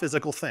not a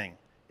physical thing.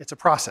 It's a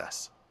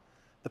process.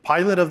 The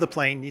pilot of the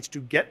plane needs to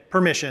get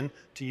permission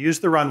to use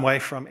the runway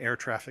from air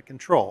traffic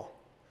control.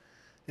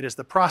 It is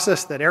the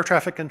process that air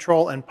traffic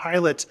control and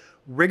pilots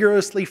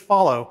rigorously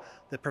follow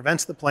that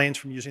prevents the planes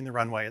from using the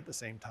runway at the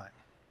same time.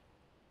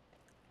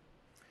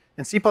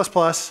 In C++,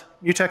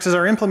 mutexes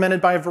are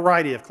implemented by a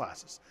variety of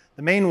classes.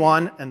 The main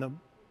one,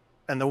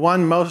 and the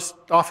one most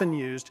often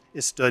used,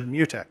 is stud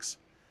mutex.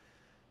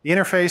 The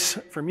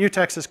interface for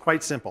mutex is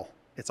quite simple.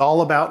 It's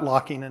all about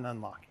locking and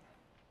unlocking.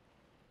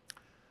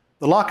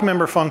 The lock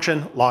member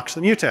function locks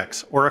the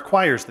mutex, or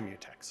acquires the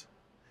mutex.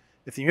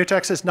 If the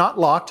mutex is not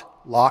locked,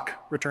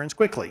 lock returns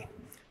quickly.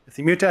 If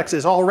the mutex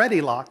is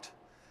already locked,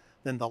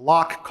 then the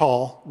lock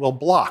call will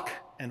block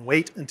and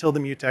wait until the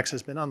mutex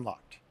has been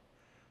unlocked.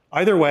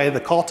 Either way, the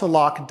call to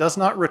lock does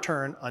not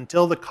return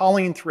until the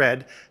calling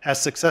thread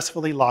has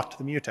successfully locked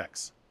the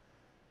mutex.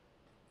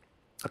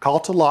 A call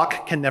to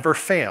lock can never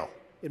fail.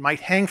 It might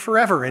hang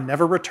forever and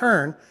never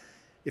return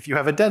if you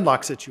have a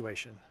deadlock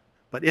situation.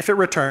 But if it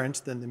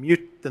returns, then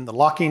the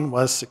locking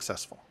was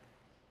successful.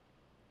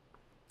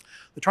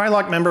 The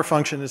try-lock member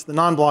function is the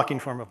non-blocking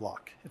form of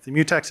lock. If the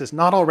mutex is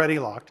not already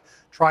locked,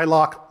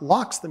 try-lock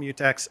locks the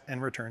mutex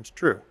and returns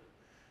true.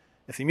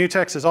 If the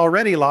mutex is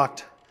already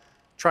locked,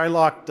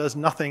 try-lock does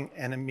nothing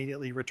and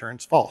immediately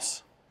returns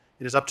false.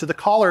 It is up to the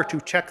caller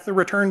to check the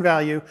return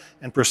value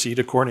and proceed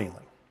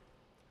accordingly.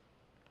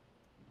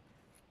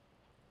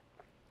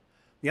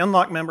 The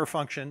unlock member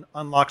function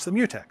unlocks the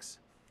mutex.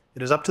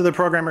 It is up to the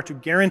programmer to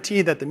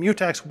guarantee that the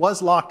mutex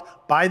was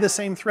locked by the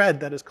same thread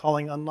that is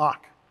calling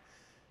unlock.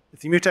 If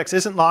the mutex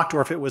isn't locked,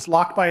 or if it was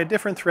locked by a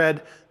different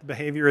thread, the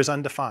behavior is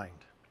undefined.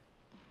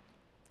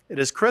 It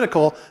is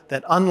critical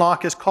that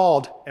unlock is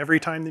called every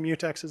time the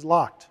mutex is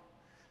locked.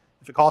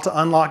 If a call to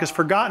unlock is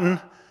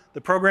forgotten, the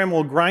program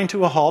will grind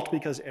to a halt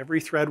because every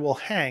thread will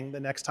hang the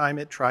next time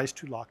it tries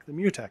to lock the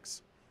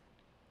mutex.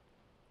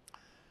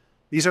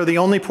 These are the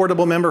only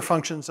portable member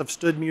functions of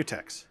stud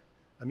mutex.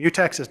 A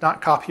mutex is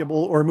not copyable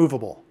or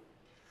movable.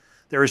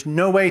 There is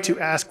no way to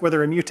ask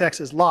whether a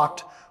mutex is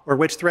locked or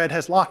which thread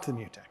has locked the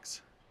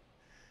mutex.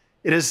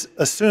 It is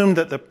assumed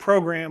that the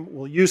program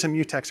will use a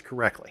mutex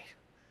correctly.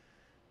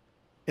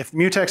 If the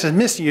mutex is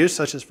misused,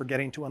 such as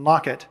forgetting to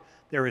unlock it,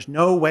 there is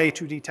no way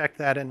to detect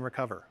that and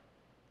recover.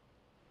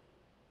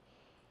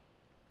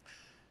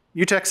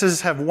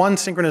 Mutexes have one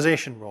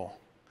synchronization rule.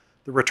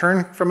 The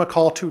return from a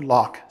call to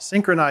lock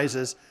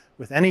synchronizes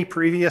with any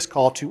previous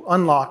call to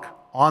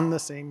unlock on the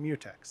same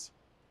mutex.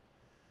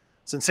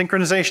 Since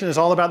synchronization is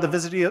all about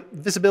the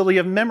visibility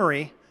of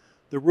memory,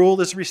 the rule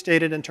is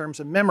restated in terms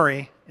of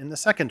memory in the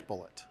second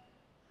bullet.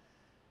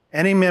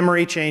 Any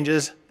memory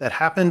changes that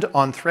happened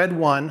on thread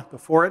 1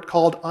 before it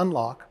called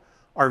unlock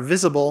are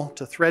visible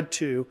to thread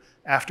 2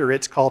 after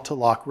its call to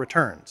lock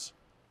returns.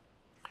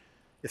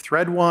 If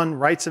thread 1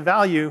 writes a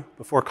value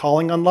before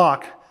calling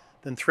unlock,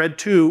 then thread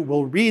 2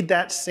 will read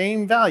that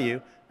same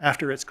value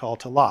after its call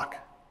to lock.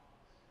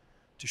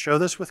 To show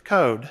this with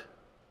code,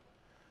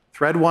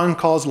 thread 1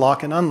 calls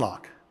lock and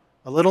unlock.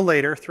 A little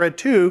later, thread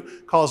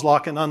 2 calls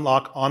lock and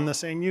unlock on the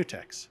same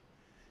mutex.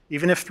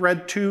 Even if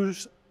thread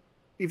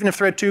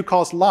 2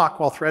 calls lock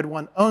while thread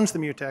 1 owns the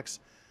mutex,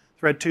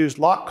 thread 2's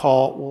lock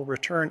call will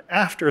return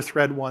after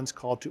thread 1's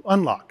call to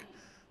unlock.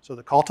 So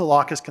the call to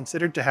lock is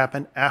considered to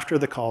happen after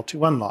the call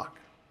to unlock.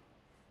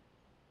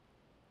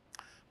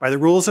 By the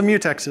rules of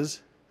mutexes,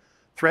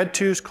 thread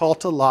 2's call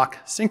to lock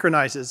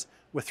synchronizes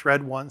with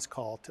thread 1's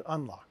call to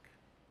unlock.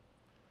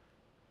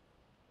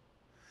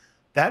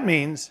 That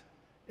means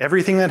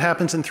everything that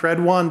happens in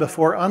thread 1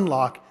 before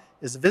unlock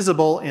is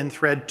visible in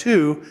thread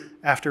 2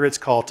 after its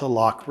call to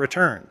lock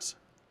returns.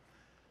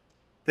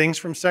 Things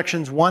from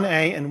sections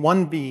 1A and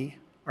 1B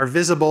are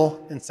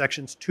visible in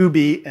sections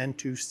 2B and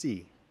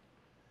 2C.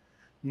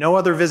 No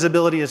other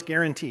visibility is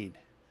guaranteed.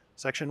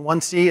 Section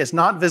 1C is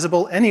not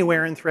visible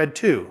anywhere in thread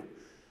 2.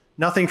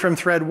 Nothing from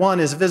thread 1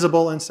 is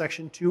visible in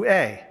section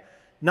 2A.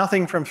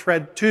 Nothing from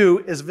thread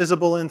 2 is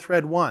visible in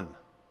thread 1.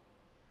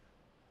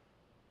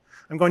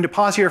 I'm going to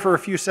pause here for a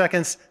few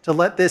seconds to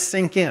let this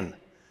sink in.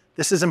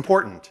 This is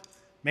important.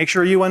 Make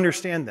sure you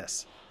understand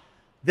this.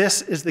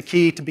 This is the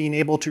key to being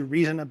able to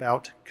reason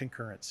about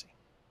concurrency.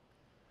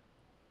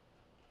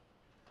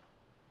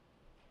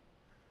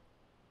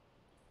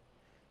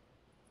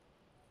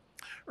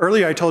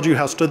 Earlier I told you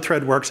how stud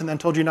thread works and then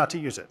told you not to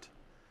use it.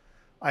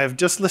 I have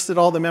just listed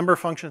all the member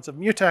functions of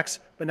mutex,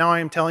 but now I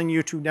am telling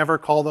you to never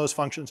call those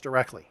functions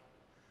directly.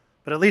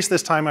 But at least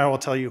this time I will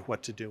tell you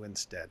what to do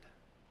instead.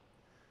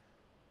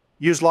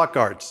 Use lock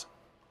guards.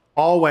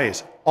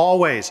 Always,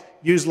 always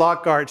use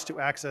lock guards to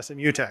access a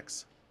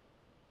mutex.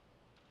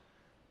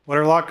 What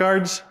are lock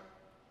guards?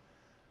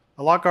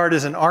 A lock guard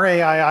is an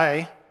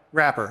RAII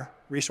wrapper.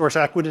 Resource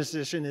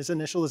acquisition is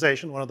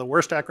initialization, one of the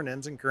worst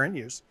acronyms in current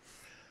use.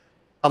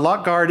 A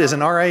lock guard is an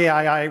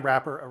RAII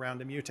wrapper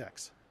around a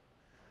mutex.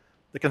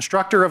 The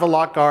constructor of a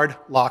lock guard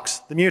locks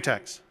the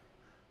mutex.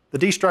 The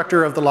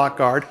destructor of the lock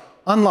guard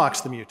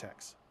unlocks the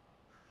mutex.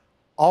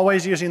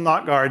 Always using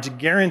lock guards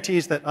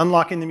guarantees that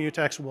unlocking the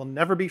mutex will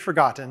never be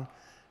forgotten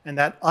and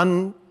that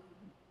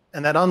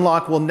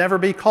unlock will never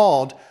be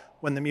called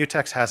when the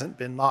mutex hasn't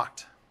been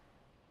locked.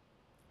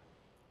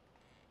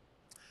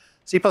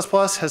 C++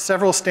 has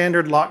several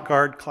standard lock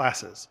guard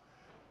classes.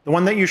 The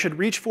one that you should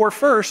reach for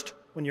first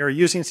when you're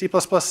using C++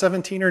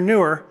 17 or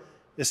newer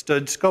is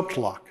stood scoped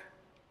lock.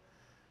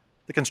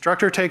 The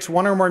constructor takes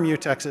one or more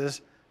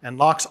mutexes and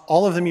locks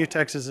all of the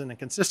mutexes in a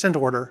consistent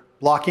order,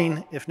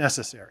 blocking if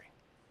necessary.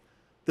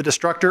 The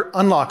destructor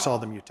unlocks all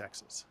the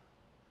mutexes.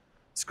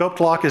 Scoped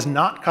lock is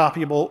not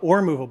copyable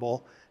or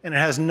movable, and it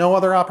has no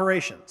other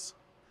operations.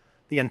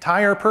 The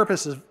entire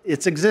purpose of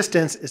its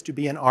existence is to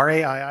be an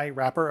RAII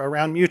wrapper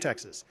around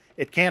mutexes.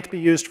 It can't be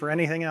used for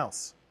anything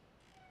else.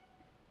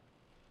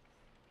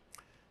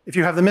 If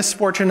you have the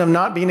misfortune of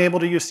not being able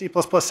to use C++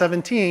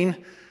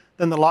 17,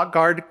 then the lock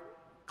guard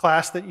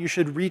class that you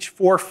should reach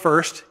for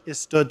first is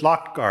stood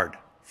lock guard.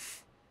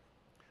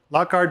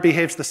 Lock guard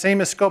behaves the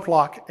same as scoped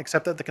lock,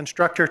 except that the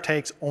constructor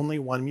takes only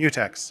one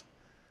mutex.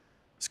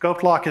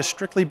 Scoped lock is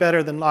strictly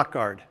better than lock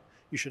guard.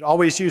 You should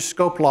always use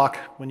scoped lock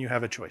when you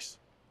have a choice.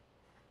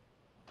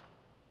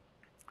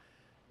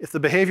 If the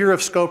behavior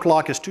of scoped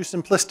lock is too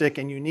simplistic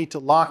and you need to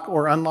lock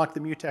or unlock the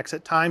mutex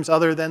at times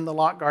other than the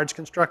lock guard's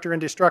constructor and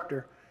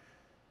destructor,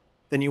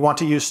 then you want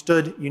to use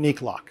stood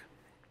unique lock.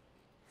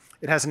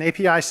 It has an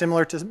API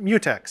similar to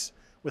mutex,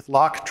 with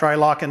lock,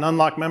 try-lock, and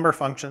unlock member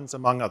functions,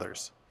 among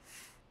others.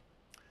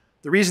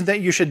 The reason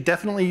that you should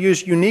definitely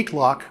use unique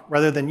lock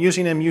rather than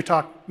using a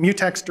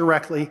mutex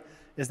directly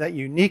is that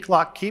unique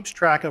lock keeps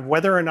track of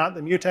whether or not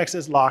the mutex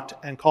is locked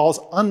and calls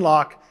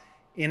unlock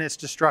in its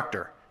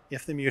destructor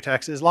if the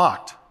mutex is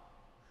locked.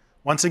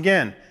 Once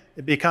again,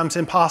 it becomes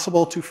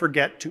impossible to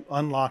forget to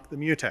unlock the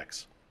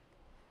mutex.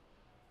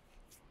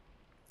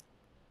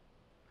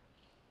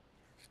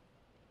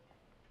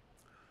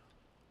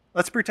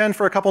 Let's pretend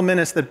for a couple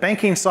minutes that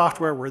banking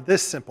software were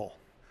this simple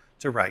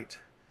to write.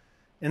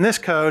 In this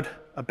code,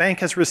 a bank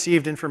has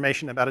received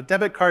information about a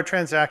debit card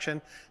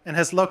transaction and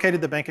has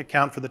located the bank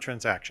account for the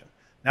transaction.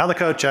 Now the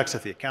code checks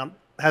if the account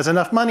has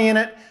enough money in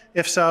it.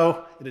 If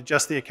so, it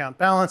adjusts the account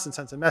balance and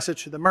sends a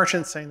message to the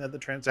merchant saying that the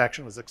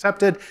transaction was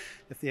accepted.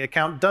 If the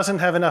account doesn't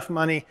have enough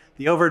money,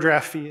 the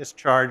overdraft fee is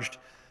charged.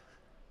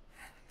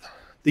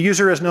 The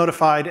user is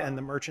notified and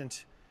the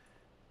merchant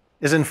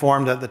is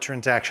informed that the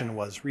transaction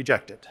was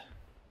rejected.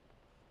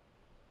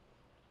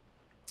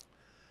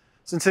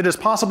 Since it is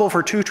possible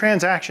for two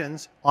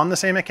transactions on the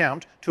same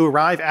account to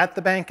arrive at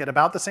the bank at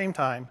about the same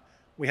time,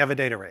 we have a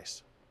data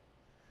race.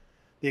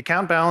 The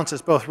account balance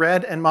is both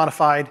read and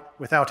modified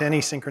without any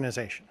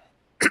synchronization.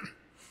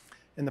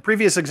 In the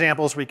previous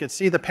examples, we could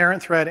see the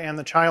parent thread and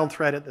the child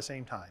thread at the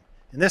same time.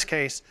 In this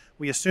case,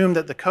 we assume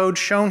that the code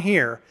shown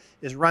here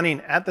is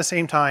running at the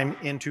same time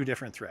in two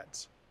different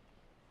threads.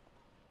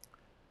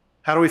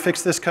 How do we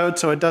fix this code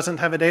so it doesn't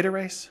have a data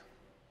race?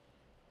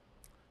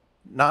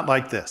 Not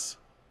like this.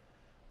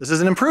 This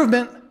is an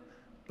improvement,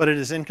 but it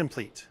is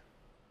incomplete.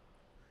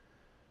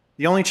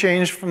 The only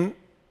change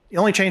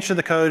to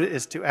the code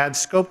is to add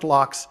scoped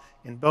locks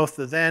in both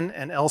the then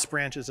and else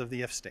branches of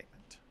the if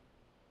statement.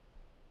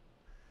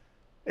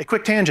 A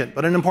quick tangent,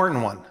 but an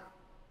important one.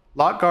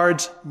 Lock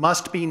guards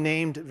must be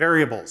named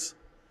variables.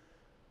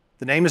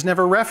 The name is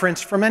never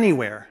referenced from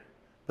anywhere,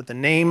 but the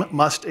name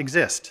must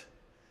exist.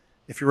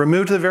 If you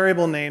removed the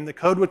variable name, the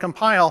code would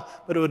compile,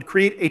 but it would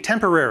create a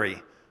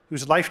temporary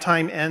whose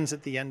lifetime ends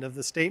at the end of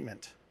the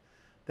statement.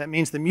 That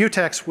means the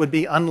mutex would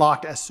be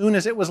unlocked as soon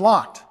as it was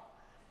locked.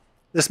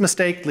 This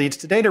mistake leads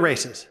to data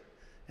races,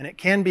 and it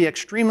can be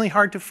extremely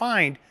hard to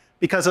find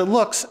because it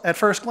looks, at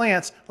first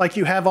glance, like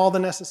you have all the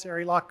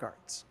necessary lock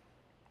guards.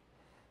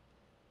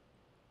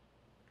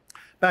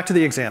 Back to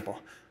the example.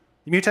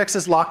 The mutex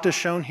is locked as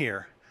shown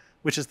here,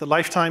 which is the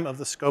lifetime of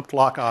the scoped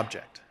lock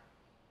object.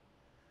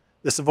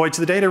 This avoids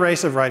the data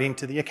race of writing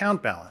to the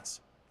account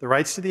balance. The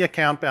writes to the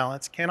account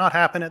balance cannot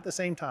happen at the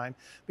same time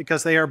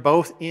because they are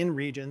both in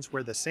regions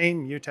where the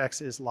same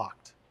mutex is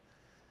locked.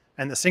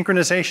 And the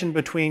synchronization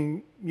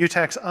between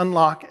mutex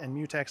unlock and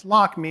mutex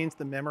lock means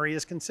the memory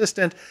is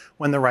consistent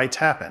when the writes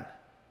happen.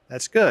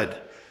 That's good,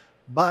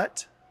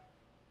 but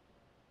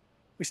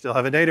we still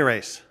have a data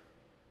race.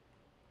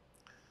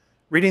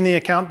 Reading the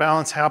account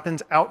balance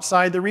happens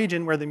outside the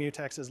region where the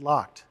mutex is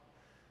locked.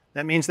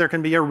 That means there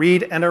can be a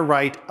read and a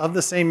write of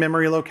the same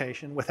memory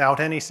location without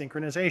any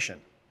synchronization.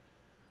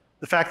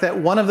 The fact that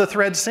one of the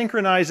threads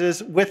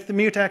synchronizes with the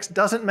mutex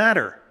doesn't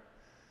matter.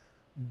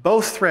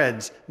 Both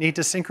threads need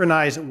to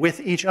synchronize with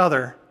each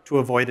other to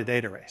avoid a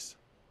data race.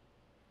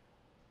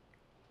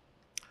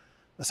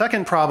 The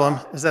second problem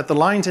is that the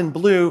lines in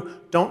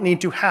blue don't need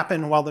to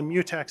happen while the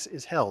mutex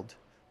is held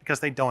because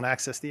they don't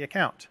access the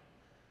account.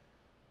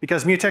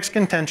 Because mutex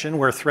contention,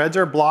 where threads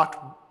are blocked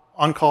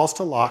on calls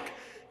to lock,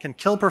 can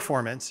kill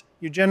performance,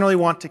 you generally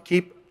want to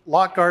keep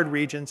lock guard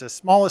regions as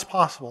small as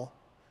possible,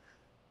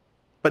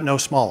 but no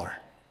smaller.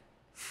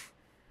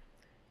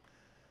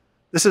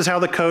 This is how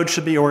the code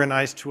should be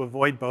organized to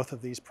avoid both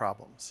of these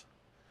problems.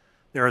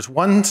 There is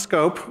one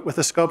scope with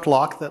a scoped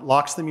lock that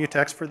locks the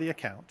mutex for the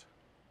account.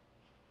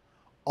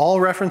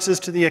 All references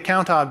to the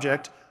account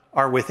object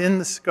are within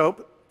the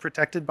scope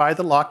protected by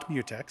the locked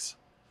mutex.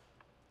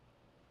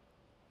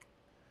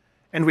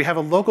 And we have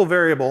a local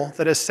variable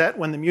that is set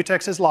when the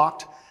mutex is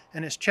locked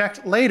and is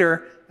checked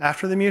later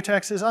after the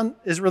mutex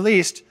is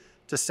released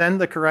to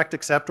send the correct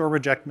accept or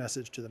reject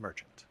message to the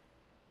merchant.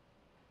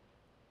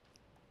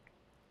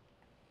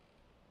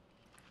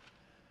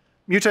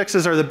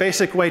 Mutexes are the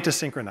basic way to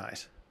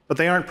synchronize, but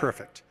they aren't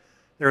perfect.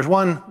 There's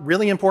one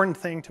really important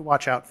thing to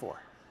watch out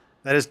for.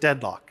 That is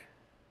deadlock.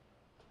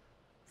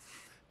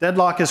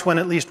 Deadlock is when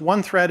at least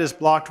one thread is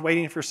blocked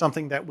waiting for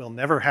something that will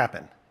never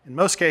happen. In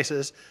most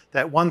cases,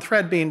 that one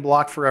thread being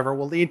blocked forever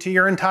will lead to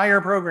your entire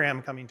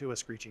program coming to a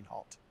screeching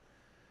halt.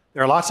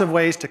 There are lots of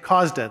ways to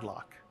cause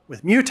deadlock.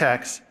 With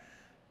mutex,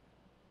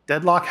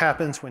 deadlock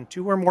happens when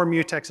two or more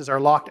mutexes are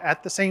locked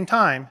at the same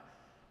time,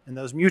 and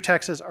those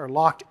mutexes are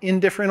locked in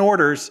different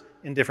orders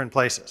in different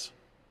places.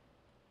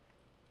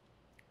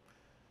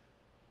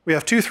 We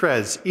have two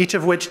threads, each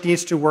of which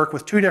needs to work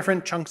with two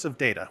different chunks of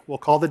data. We'll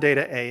call the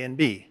data A and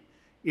B.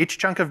 Each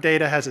chunk of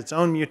data has its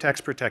own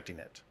mutex protecting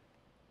it.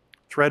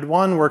 Thread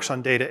 1 works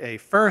on data A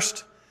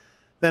first,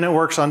 then it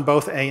works on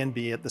both A and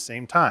B at the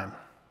same time.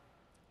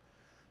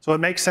 So it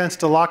makes sense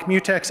to lock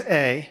mutex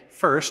A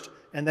first,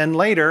 and then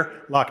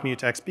later lock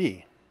mutex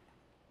B.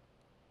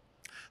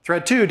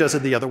 Thread 2 does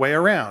it the other way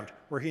around,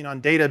 working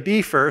on data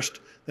B first,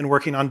 then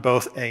working on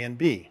both A and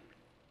B.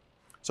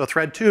 So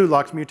thread 2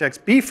 locks mutex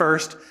B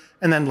first,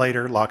 and then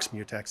later locks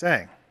mutex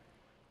A.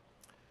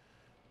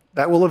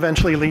 That will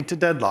eventually lead to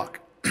deadlock.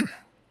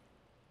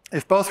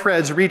 If both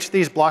threads reach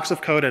these blocks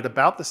of code at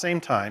about the same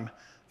time,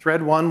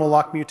 thread 1 will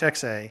lock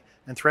mutex A,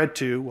 and thread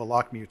 2 will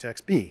lock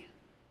mutex B.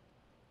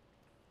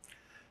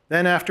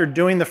 Then after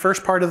doing the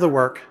first part of the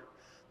work,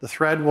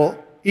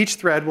 each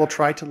thread will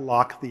try to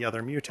lock the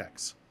other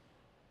mutex.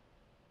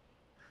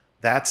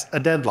 That's a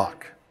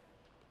deadlock.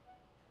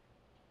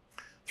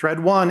 Thread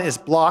 1 is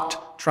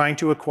blocked trying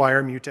to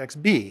acquire mutex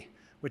B,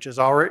 which is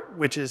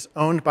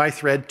owned by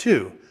thread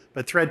 2.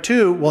 But thread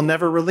 2 will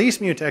never release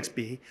mutex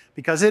B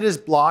because it is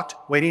blocked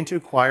waiting to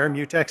acquire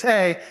mutex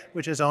A,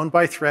 which is owned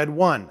by thread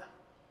 1.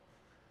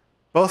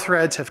 Both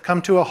threads have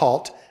come to a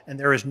halt, and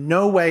there is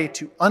no way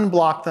to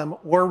unblock them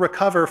or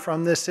recover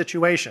from this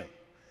situation.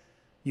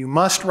 You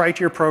must write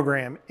your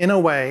program in a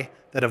way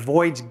that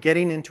avoids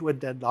getting into a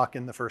deadlock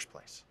in the first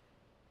place.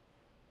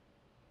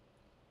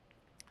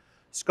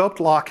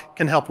 Scoped lock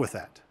can help with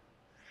that.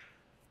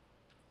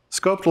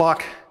 Scoped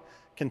lock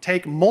can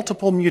take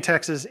multiple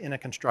mutexes in a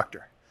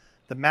constructor.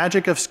 The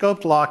magic of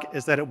scoped lock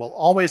is that it will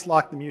always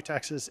lock the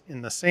mutexes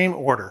in the same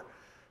order,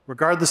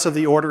 regardless of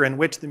the order in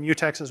which the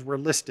mutexes were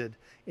listed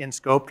in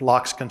scoped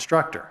lock's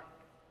constructor.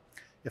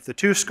 If the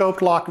two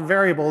scoped lock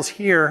variables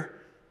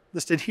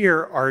listed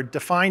here are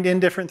defined in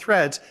different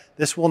threads,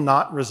 this will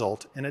not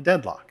result in a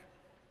deadlock.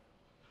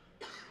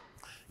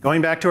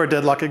 Going back to our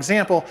deadlock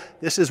example,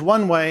 this is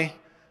one way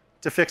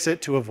to fix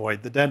it to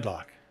avoid the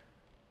deadlock.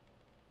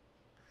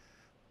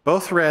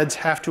 Both threads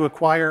have to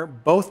acquire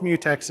both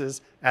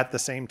mutexes at the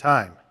same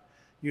time,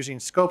 using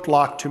scoped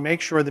lock to make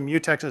sure the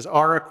mutexes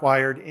are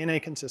acquired in a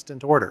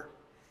consistent order.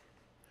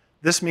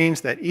 This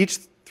means that each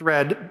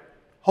thread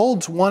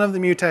holds one of the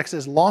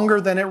mutexes longer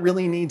than it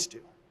really needs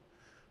to,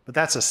 but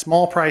that's a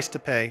small price to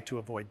pay to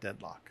avoid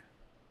deadlock.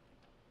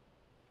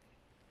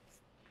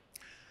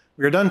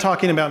 We are done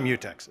talking about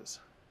mutexes.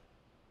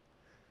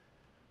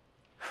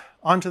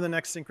 On to the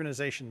next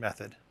synchronization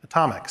method,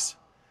 atomics.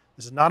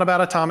 This is not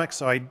about atomics,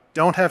 so I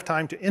don't have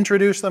time to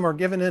introduce them or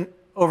give an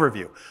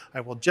overview.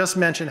 I will just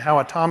mention how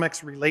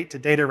atomics relate to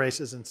data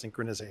races and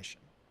synchronization.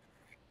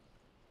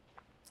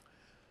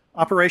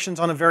 Operations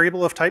on a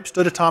variable of type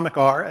stdatomic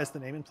are, as the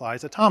name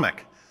implies,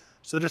 atomic.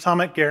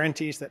 Stdatomic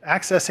guarantees that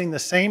accessing the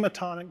same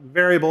atomic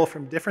variable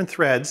from different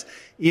threads,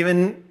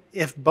 even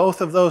if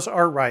both of those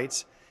are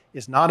writes,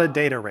 is not a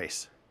data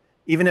race,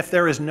 even if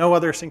there is no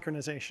other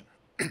synchronization.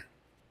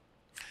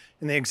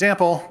 In the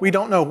example, we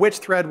don't know which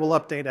thread will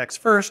update x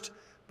first,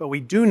 but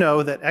we do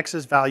know that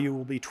x's value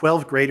will be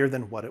 12 greater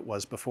than what it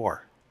was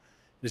before.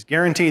 It is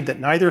guaranteed that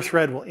neither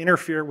thread will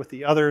interfere with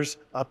the other's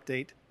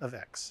update of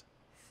x.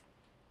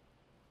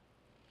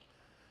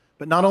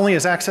 But not only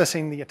is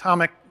accessing the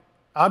atomic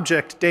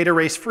object data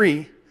race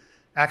free,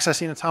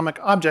 accessing atomic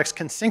objects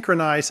can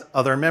synchronize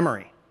other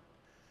memory.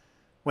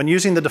 When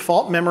using the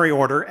default memory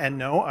order, and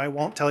no, I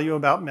won't tell you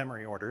about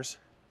memory orders,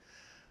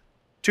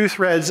 two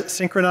threads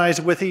synchronize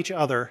with each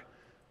other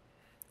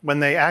when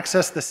they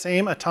access the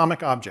same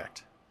atomic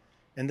object.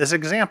 In this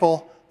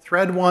example,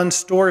 thread 1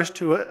 stores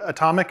to an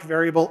atomic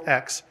variable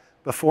x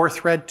before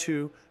thread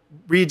 2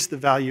 reads the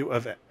value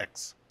of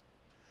x.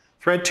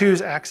 Thread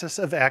 2's access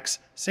of x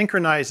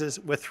synchronizes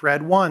with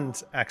thread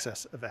 1's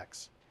access of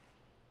x.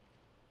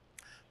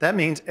 That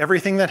means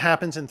everything that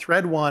happens in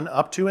thread 1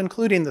 up to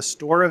including the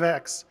store of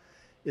x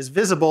is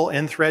visible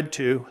in thread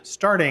 2,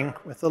 starting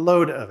with the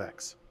load of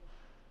x.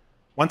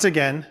 Once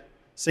again,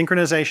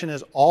 synchronization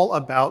is all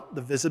about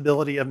the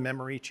visibility of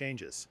memory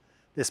changes.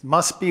 This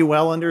must be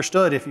well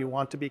understood if you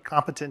want to be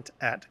competent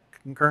at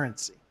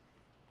concurrency.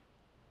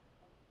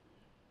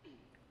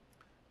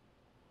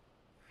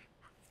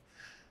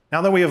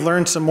 Now that we have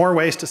learned some more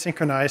ways to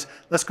synchronize,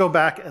 let's go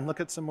back and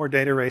look at some more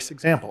data race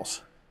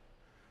examples.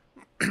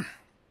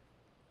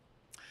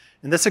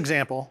 In this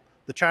example,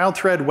 The child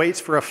thread waits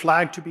for a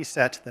flag to be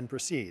set, then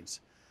proceeds.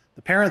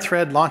 The parent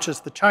thread launches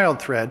the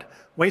child thread,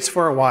 waits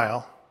for a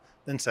while,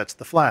 then sets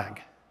the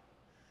flag.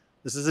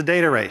 This is a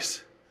data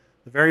race.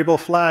 The variable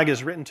flag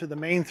is written to the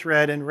main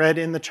thread and read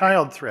in the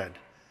child thread.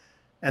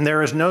 And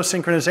there is no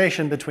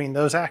synchronization between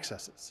those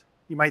accesses.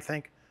 You might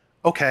think,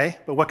 okay,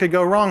 but what could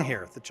go wrong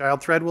here? The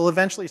child thread will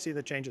eventually see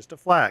the changes to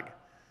flag.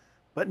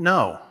 But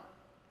no.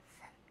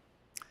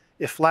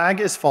 If flag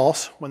is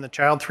false when the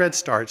child thread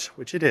starts,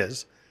 which it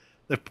is,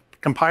 the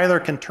compiler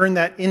can turn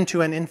that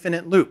into an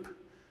infinite loop.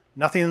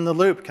 Nothing in the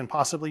loop can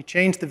possibly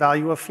change the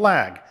value of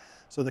flag.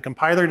 So the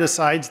compiler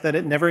decides that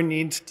it never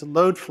needs to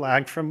load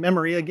flag from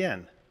memory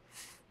again.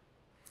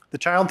 The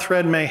child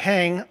thread may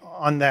hang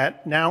on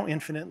that now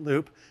infinite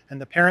loop, and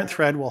the parent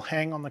thread will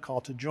hang on the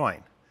call to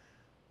join.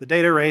 The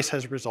data race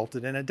has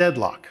resulted in a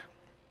deadlock.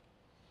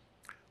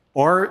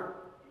 Or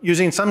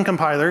using some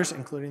compilers,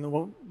 including the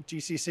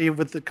GCC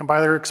with the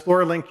compiler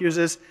Explorer link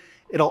uses,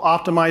 it'll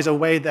optimize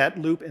away that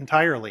loop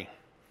entirely.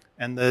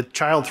 And the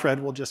child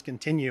thread will just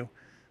continue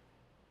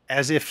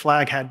as if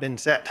flag had been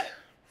set,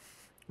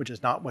 which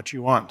is not what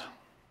you want.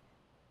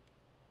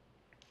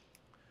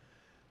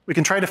 We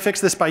can try to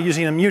fix this by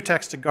using a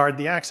mutex to guard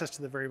the access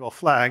to the variable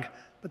flag,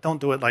 but don't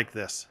do it like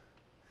this.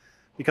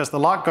 Because the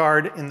lock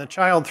guard in the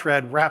child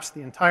thread wraps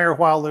the entire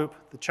while loop,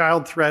 the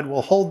child thread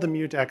will hold the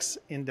mutex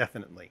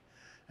indefinitely.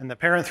 And the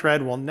parent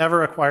thread will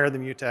never acquire the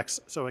mutex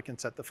so it can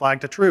set the flag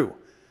to true.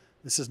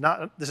 This is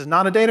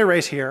not a data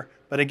race here,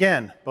 but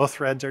again, both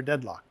threads are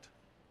deadlocked.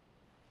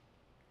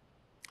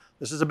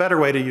 This is a better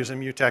way to use a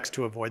mutex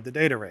to avoid the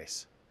data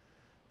race.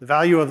 The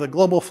value of the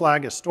global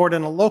flag is stored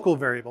in a local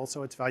variable,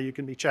 so its value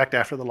can be checked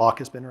after the lock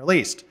has been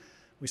released.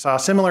 We saw a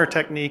similar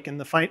technique in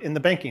the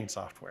banking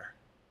software.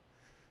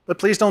 But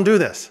please don't do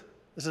this.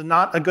 This is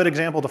not a good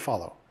example to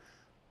follow.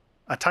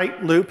 A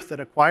tight loop that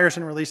acquires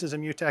and releases a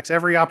mutex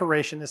every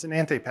operation is an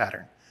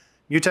anti-pattern.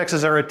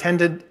 Mutexes are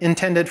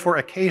intended for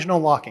occasional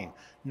locking,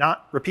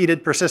 not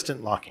repeated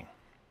persistent locking.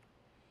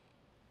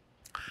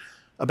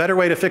 A better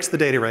way to fix the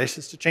data race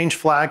is to change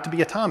flag to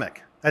be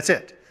atomic. That's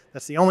it.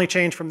 That's the only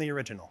change from the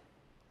original.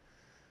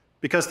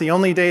 Because the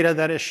only data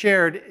that is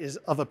shared is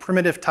of a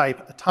primitive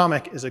type,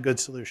 atomic is a good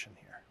solution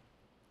here.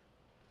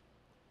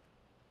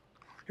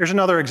 Here's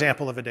another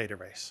example of a data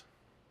race.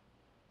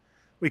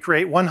 We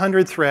create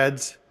 100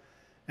 threads,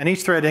 and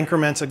each thread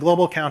increments a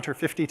global counter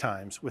 50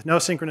 times with no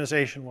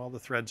synchronization while the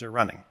threads are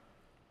running.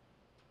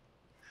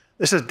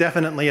 This is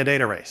definitely a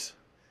data race.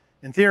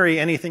 In theory,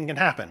 anything can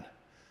happen.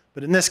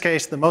 But in this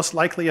case, the most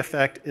likely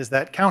effect is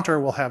that counter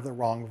will have the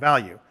wrong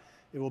value.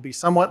 It will be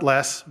somewhat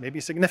less, maybe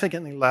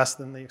significantly less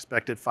than the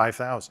expected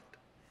 5,000.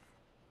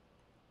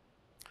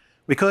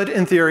 We could,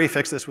 in theory,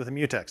 fix this with a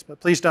mutex, but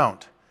please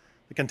don't.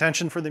 The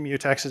contention for the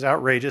mutex is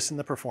outrageous and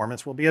the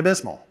performance will be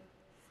abysmal.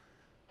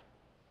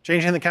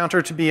 Changing the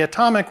counter to be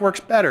atomic works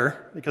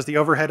better because the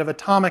overhead of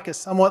atomic is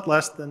somewhat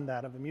less than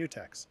that of a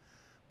mutex,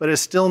 but is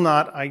still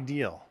not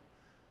ideal.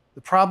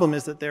 The problem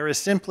is that there is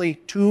simply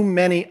too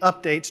many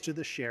updates to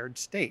the shared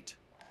state.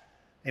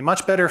 A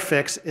much better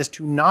fix is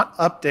to not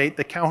update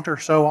the counter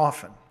so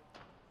often.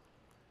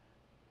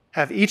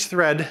 Have each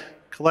thread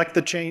collect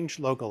the change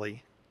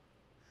locally,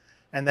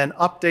 and then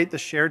update the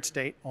shared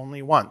state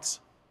only once.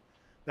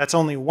 That's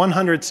only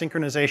 100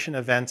 synchronization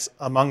events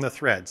among the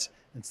threads,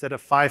 instead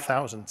of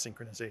 5,000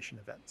 synchronization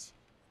events.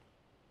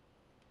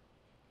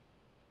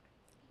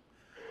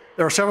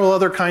 There are several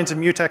other kinds of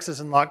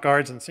mutexes and lock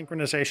guards and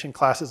synchronization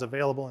classes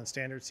available in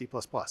standard C++.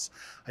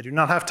 I do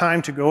not have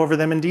time to go over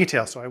them in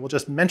detail, so I will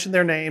just mention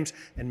their names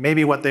and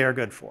maybe what they are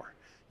good for.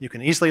 You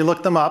can easily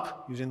look them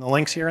up using the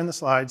links here in the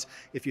slides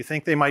if you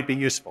think they might be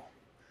useful.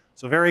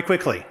 So very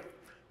quickly,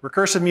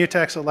 recursive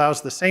mutex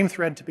allows the same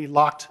thread to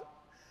lock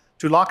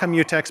a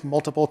mutex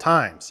multiple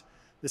times.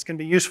 This can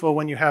be useful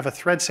when you have a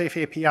thread-safe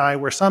API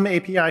where some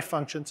API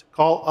functions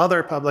call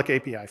other public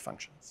API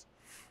functions.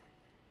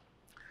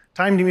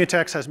 Timed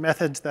mutex has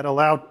methods that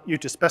allow you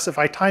to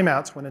specify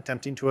timeouts when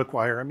attempting to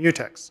acquire a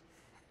mutex.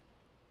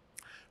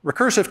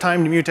 Recursive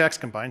timed mutex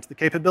combines the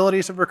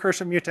capabilities of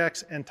recursive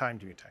mutex and timed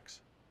mutex.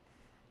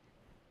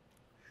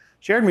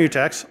 Shared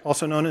mutex,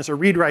 also known as a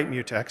read-write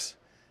mutex,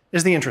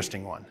 is the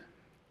interesting one.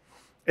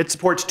 It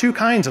supports two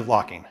kinds of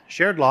locking: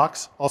 shared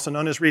locks, also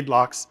known as read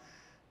locks,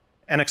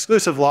 and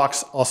exclusive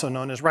locks, also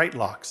known as write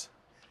locks.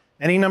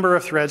 Any number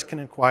of threads can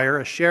acquire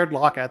a shared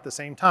lock at the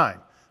same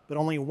time, but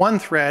only one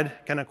thread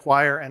can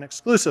acquire an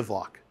exclusive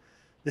lock.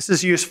 This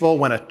is useful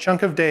when a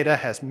chunk of data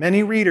has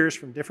many readers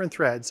from different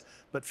threads,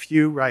 but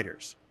few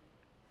writers.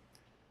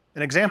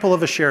 An example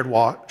of a shared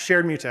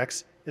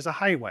mutex is a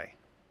highway.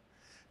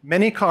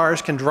 Many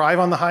cars can drive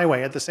on the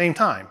highway at the same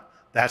time.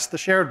 That's the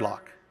shared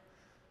lock.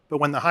 But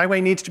when the highway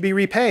needs to be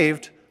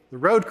repaved, the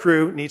road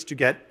crew needs to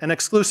get an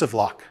exclusive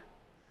lock.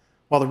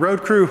 While the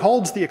road crew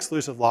holds the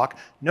exclusive lock,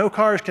 no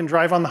cars can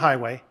drive on the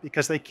highway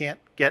because they can't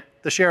get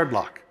the shared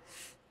lock.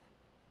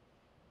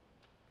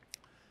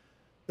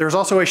 There's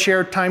also a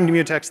shared timed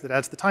mutex that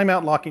adds the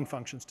timeout locking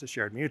functions to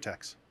shared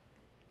mutex.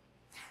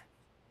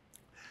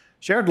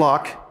 Shared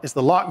lock is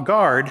the lock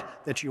guard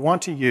that you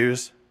want to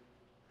use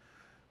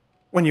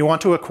when you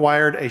want to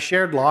acquire a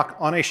shared lock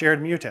on a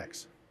shared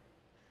mutex.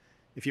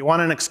 If you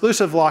want an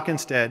exclusive lock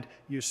instead,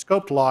 use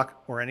scoped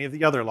lock or any of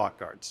the other lock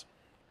guards.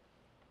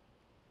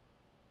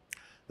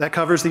 That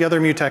covers the other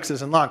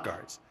mutexes and lock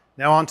guards.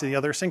 Now on to the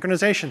other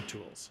synchronization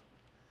tools.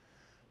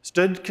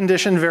 Stood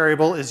condition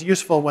variable is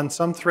useful when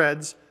some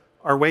threads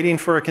are waiting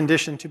for a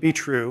condition to be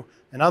true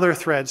and other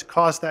threads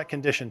cause that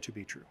condition to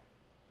be true.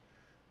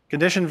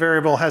 Condition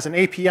variable has an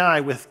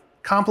API with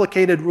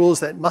complicated rules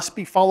that must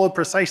be followed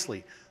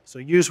precisely, so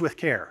use with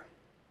care.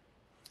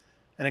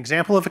 An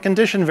example of a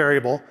condition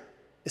variable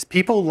is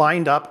people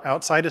lined up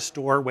outside a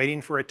store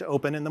waiting for it to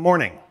open in the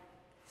morning.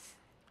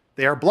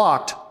 They are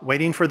blocked,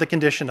 waiting for the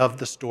condition of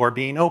the store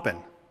being open.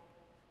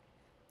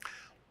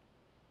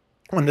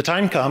 When the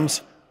time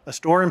comes, a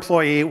store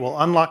employee will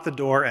unlock the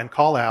door and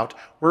call out,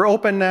 "We're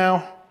open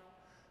now."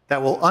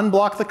 That will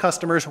unblock the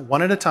customers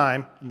one at a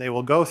time, and they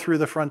will go through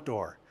the front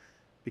door.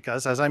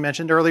 Because, as I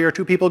mentioned earlier,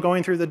 two people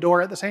going through the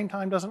door at the same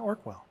time doesn't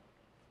work well.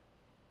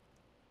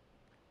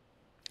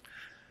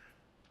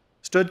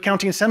 Stood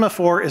counting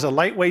semaphore is a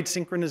lightweight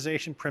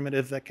synchronization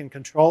primitive that can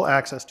control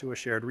access to a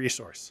shared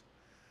resource.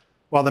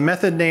 While the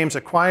method names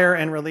acquire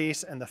and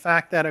release and the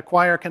fact that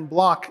acquire can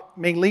block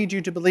may lead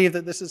you to believe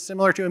that this is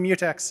similar to a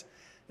mutex,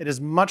 it is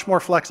much more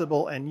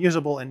flexible and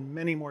usable in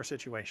many more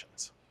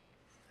situations.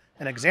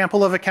 An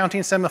example of a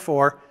counting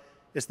semaphore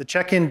is the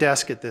check-in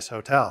desk at this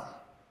hotel.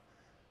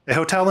 A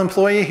hotel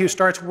employee who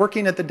starts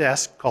working at the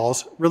desk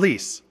calls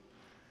release.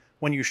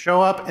 When you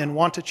show up and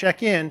want to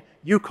check in,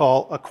 you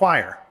call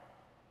acquire.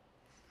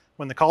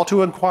 When the call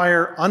to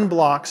acquire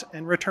unblocks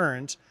and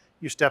returns,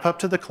 you step up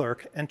to the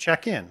clerk and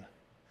check in.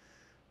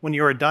 When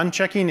you are done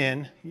checking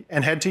in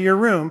and head to your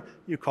room,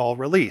 you call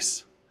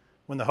release.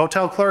 When the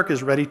hotel clerk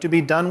is ready to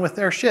be done with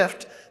their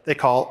shift, they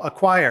call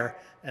acquire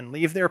and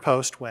leave their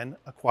post when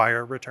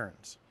acquire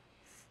returns.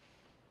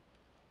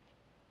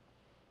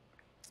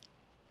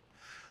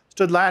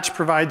 Stood latch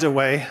provides a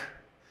way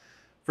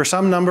for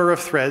some number of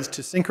threads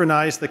to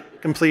synchronize the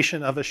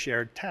completion of a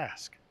shared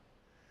task.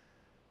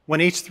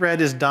 When each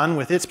thread is done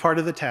with its part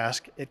of the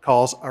task, it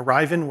calls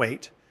arrive and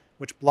wait,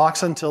 which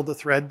blocks until all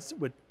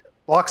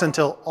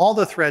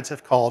the threads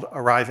have called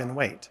arrive and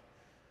wait.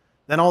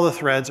 Then all the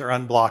threads are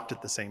unblocked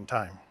at the same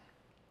time.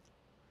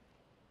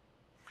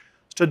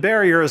 Stood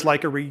barrier is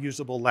like a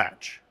reusable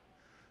latch.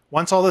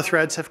 Once all the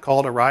threads have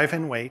called arrive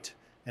and wait,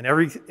 and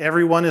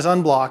everyone is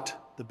unblocked,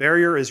 the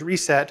barrier is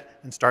reset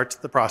and starts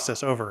the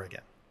process over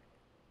again.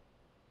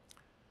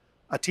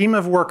 A team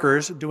of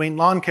workers doing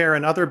lawn care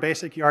and other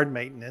basic yard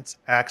maintenance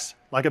acts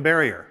like a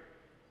barrier.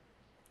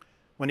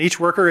 When each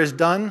worker is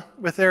done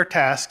with their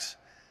tasks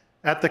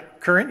at the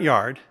current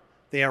yard,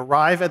 they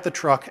arrive at the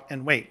truck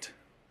and wait.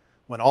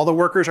 When all the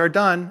workers are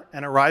done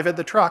and arrive at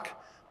the truck,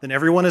 then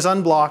everyone is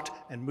unblocked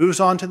and moves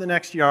on to the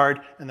next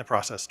yard and the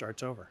process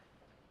starts over.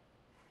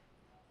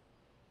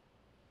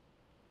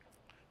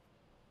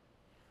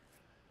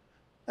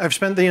 I've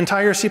spent the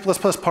entire C++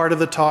 part of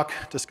the talk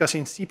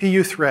discussing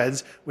CPU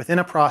threads within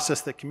a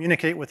process that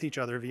communicate with each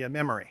other via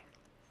memory.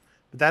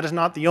 But that is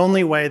not the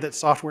only way that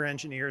software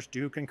engineers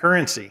do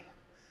concurrency.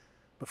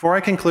 Before I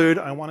conclude,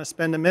 I want to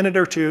spend a minute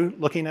or two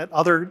looking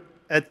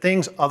at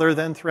things other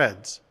than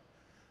threads.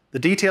 The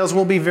details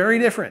will be very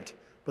different,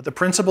 but the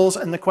principles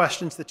and the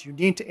questions that you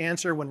need to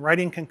answer when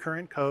writing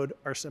concurrent code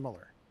are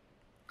similar.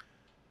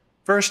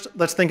 First,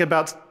 let's think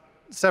about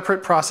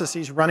separate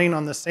processes running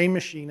on the same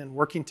machine and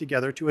working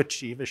together to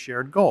achieve a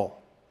shared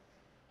goal.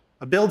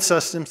 A build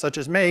system such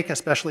as make,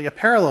 especially a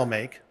parallel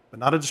make, but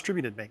not a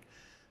distributed make,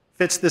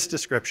 fits this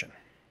description.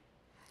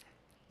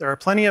 There are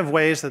plenty of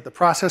ways that the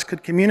processes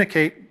could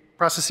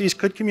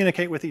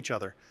communicate with each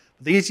other.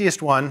 The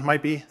easiest one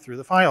might be through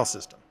the file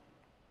system.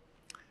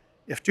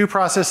 If two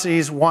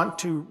processes want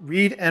to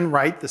read and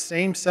write the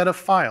same set of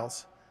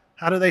files,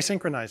 how do they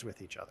synchronize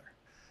with each other?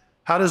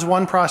 How does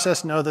one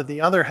process know that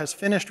the other has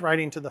finished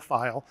writing to the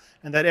file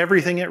and that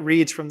everything it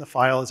reads from the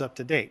file is up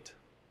to date?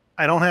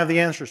 I don't have the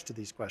answers to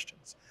these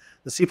questions.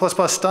 The C++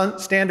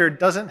 standard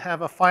doesn't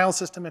have a file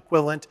system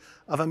equivalent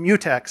of a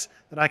mutex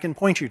that I can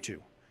point you to.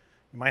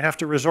 You might have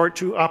to resort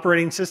to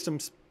operating system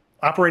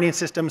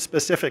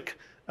specific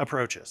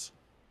approaches.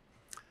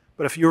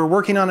 But if you're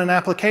working on an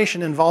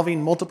application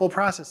involving multiple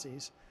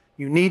processes,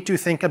 you need to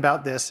think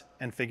about this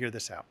and figure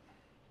this out.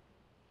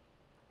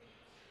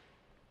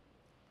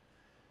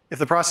 If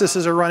the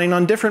processes are running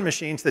on different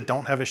machines that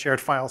don't have a shared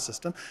file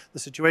system, the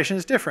situation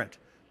is different,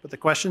 but the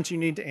questions you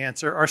need to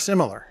answer are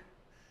similar.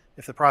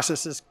 If the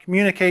processes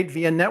communicate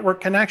via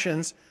network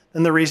connections,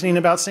 then the reasoning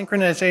about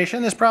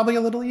synchronization is probably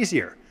a little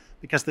easier,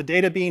 because the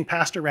data being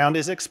passed around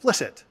is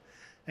explicit,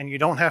 and you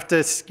don't have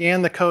to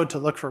scan the code to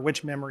look for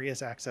which memory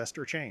is accessed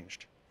or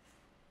changed.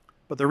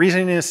 But the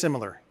reasoning is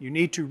similar. You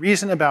need to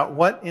reason about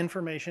what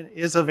information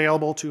is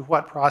available to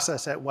what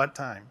process at what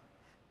time.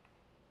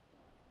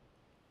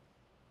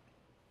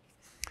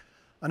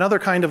 Another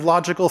kind of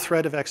logical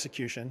thread of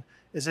execution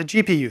is a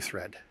GPU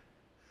thread.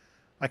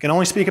 I can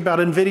only speak about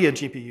NVIDIA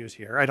GPUs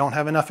here. I don't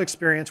have enough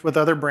experience with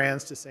other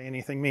brands to say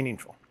anything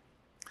meaningful.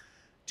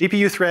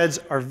 GPU threads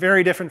are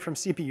very different from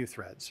CPU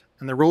threads,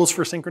 and the rules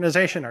for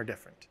synchronization are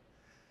different.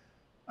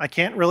 I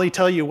can't really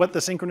tell you what the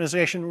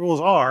synchronization rules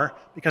are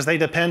because they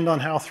depend on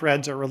how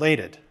threads are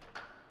related.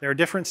 There are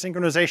different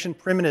synchronization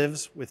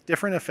primitives with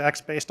different effects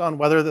based on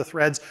whether the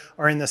threads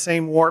are in the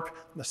same warp,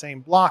 the same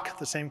block,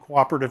 the same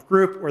cooperative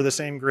group, or the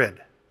same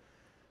grid.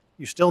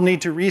 You still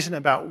need to reason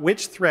about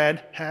which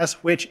thread has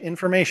which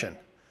information.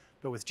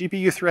 But with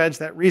GPU threads,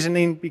 that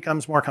reasoning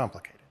becomes more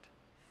complicated.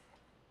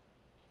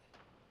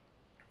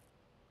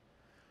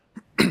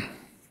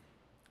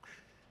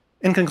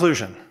 In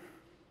conclusion,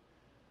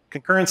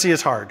 concurrency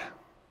is hard.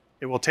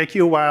 It will take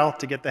you a while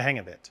to get the hang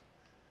of it.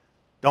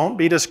 Don't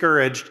be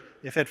discouraged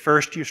if at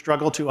first you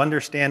struggle to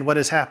understand what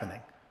is happening.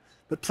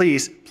 But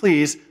please,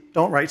 please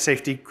don't write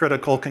safety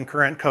critical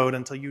concurrent code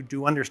until you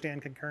do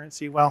understand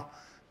concurrency well.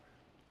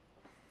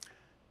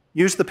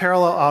 Use the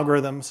parallel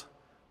algorithms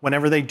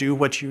whenever they do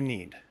what you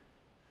need.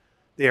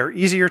 They are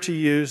easier to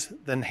use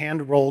than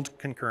hand-rolled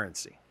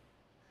concurrency.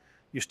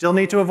 You still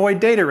need to avoid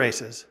data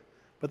races,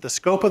 but the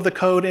scope of the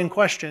code in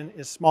question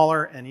is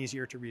smaller and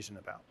easier to reason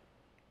about.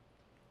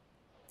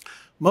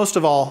 Most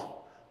of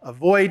all,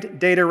 avoid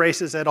data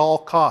races at all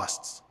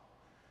costs.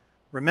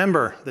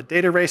 Remember, the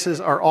data races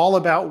are all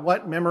about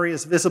what memory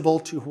is visible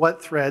to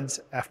what threads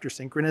after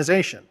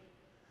synchronization.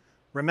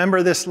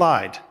 Remember this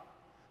slide.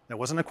 That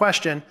wasn't a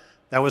question,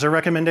 that was a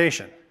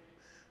recommendation.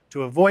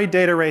 To avoid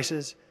data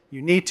races,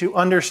 you need to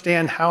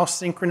understand how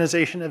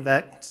synchronization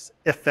events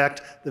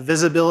affect the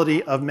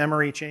visibility of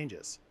memory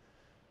changes.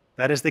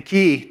 That is the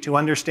key to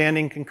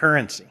understanding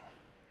concurrency.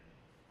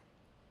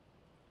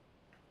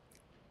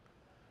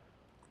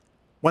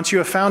 Once you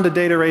have found a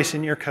data race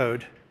in your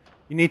code,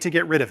 you need to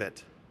get rid of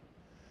it.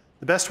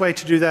 The best way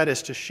to do that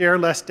is to share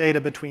less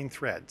data between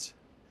threads.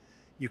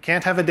 You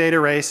can't have a data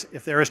race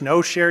if there is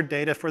no shared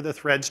data for the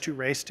threads to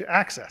race to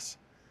access.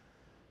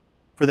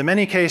 For the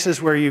many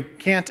cases where you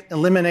can't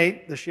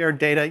eliminate the shared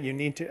data, you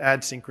need to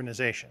add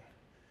synchronization.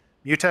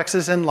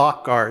 Mutexes and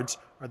lock guards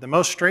are the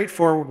most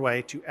straightforward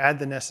way to add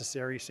the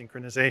necessary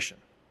synchronization.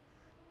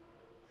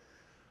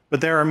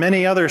 But there are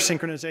many other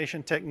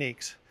synchronization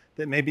techniques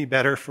that may be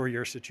better for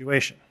your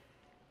situation.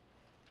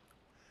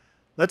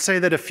 Let's say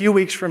that a few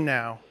weeks from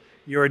now,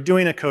 you are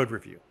doing a code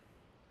review.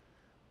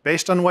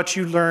 Based on what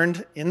you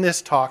learned in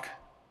this talk,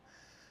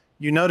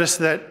 you notice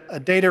that a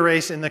data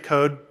race in the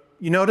code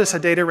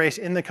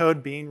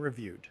being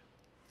reviewed.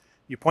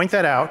 You point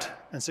that out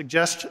and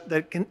suggest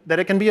that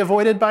it can be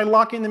avoided by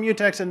locking the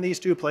mutex in these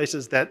two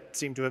places that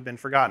seem to have been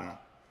forgotten.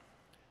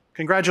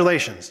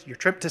 Congratulations, your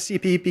trip to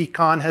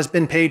CppCon has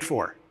been paid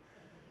for.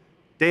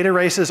 Data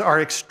races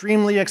are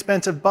extremely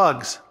expensive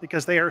bugs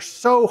because they are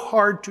so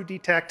hard to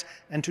detect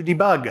and to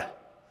debug.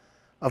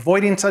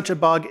 Avoiding such a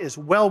bug is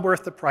well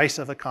worth the price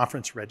of a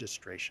conference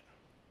registration.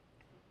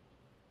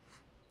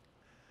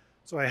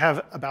 So I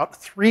have about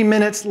 3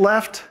 minutes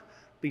left.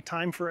 Be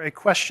time for a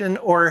question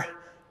or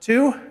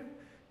two,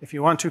 if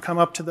you want to come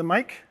up to the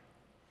mic.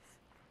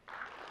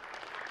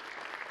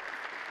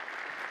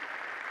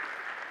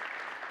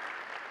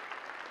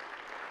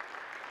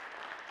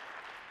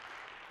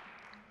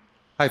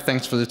 Hi,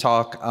 thanks for the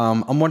talk.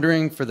 I'm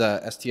wondering for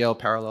the STL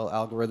parallel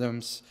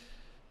algorithms,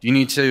 do you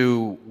need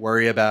to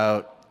worry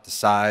about the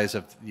size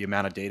of the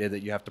amount of data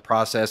that you have to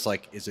process?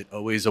 Like, is it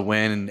always a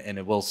win and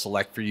it will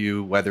select for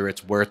you whether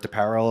it's worth to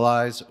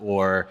parallelize,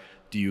 or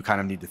do you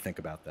kind of need to think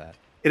about that?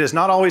 It is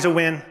not always a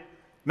win.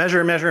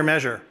 Measure, measure,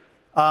 measure.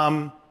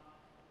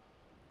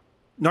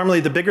 Normally,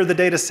 the bigger the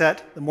data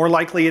set, the more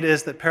likely it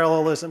is that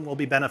parallelism will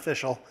be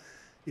beneficial.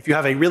 If you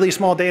have a really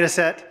small data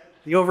set,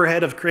 the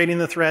overhead of creating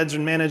the threads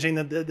and managing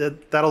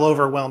that'll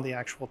overwhelm the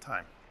actual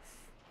time.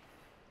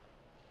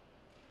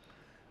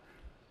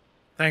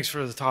 Thanks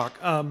for the talk.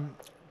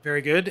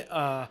 Very good.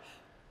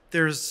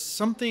 There's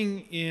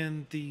something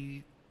in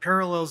the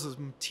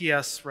parallelism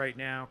TS right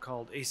now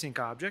called async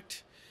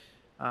object,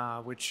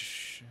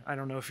 which I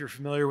don't know if you're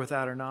familiar with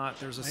that or not.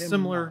 There's a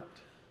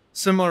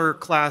similar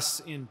class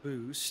in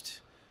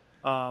Boost,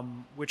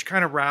 which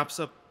kind of wraps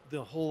up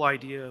the whole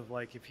idea of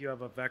like if you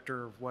have a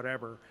vector of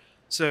whatever.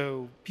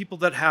 So people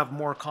that have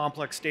more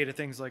complex data,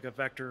 things like a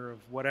vector of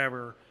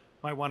whatever,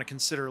 might want to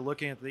consider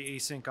looking at the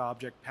async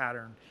object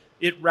pattern.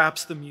 It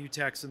wraps the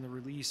mutex and the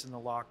release and the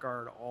lock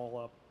guard all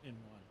up in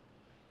one.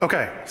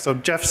 Okay, so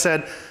Jeff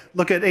said,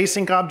 look at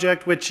async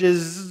object, which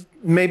is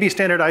maybe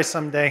standardized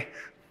someday.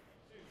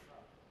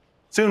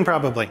 Soon,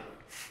 probably.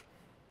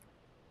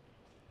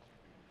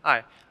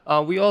 Hi.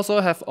 We also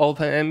have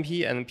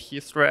OpenMP and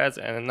pthreads,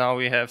 and now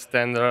we have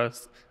standard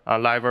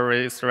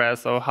library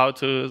threads. So how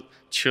to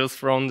choose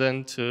from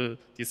them to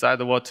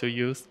decide what to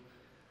use?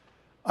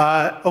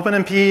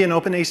 OpenMP and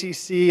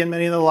OpenACC and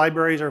many of the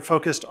libraries are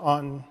focused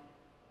on,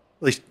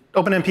 at least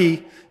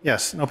OpenMP,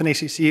 yes, and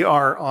OpenACC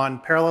are on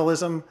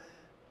parallelism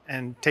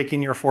and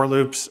taking your for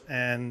loops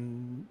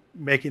and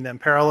making them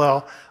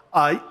parallel.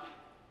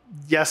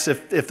 Yes,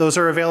 if those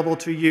are available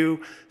to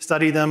you,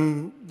 study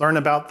them, learn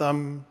about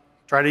them,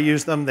 try to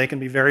use them. They can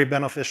be very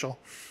beneficial.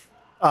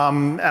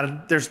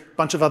 There's a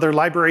bunch of other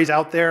libraries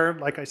out there.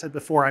 Like I said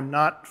before, I'm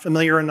not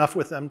familiar enough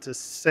with them to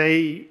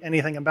say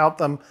anything about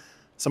them.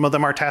 Some of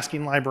them are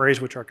tasking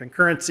libraries, which are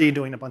concurrency,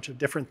 doing a bunch of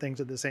different things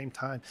at the same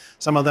time.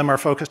 Some of them are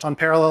focused on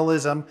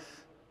parallelism,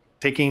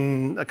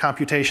 taking a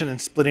computation and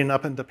splitting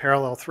up into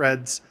parallel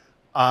threads.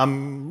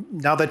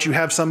 Now that you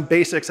have some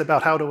basics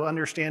about how to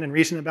understand and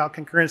reason about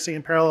concurrency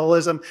and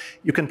parallelism,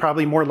 you can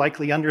probably more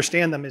likely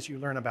understand them as you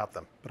learn about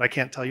them. But I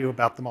can't tell you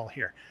about them all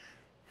here.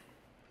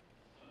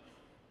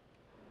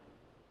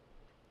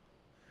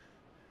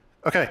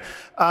 Okay,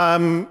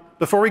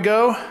 before we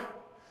go,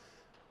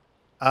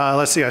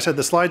 let's see, I said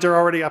the slides are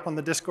already up on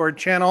the Discord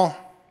channel.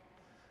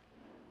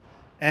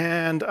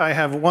 And I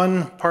have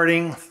one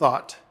parting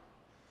thought.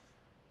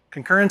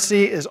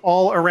 Concurrency is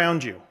all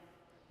around you.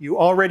 You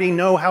already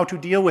know how to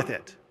deal with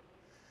it.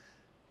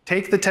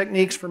 Take the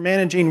techniques for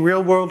managing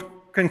real-world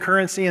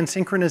concurrency and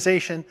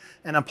synchronization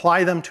and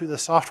apply them to the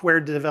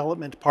software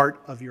development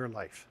part of your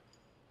life.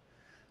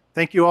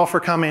 Thank you all for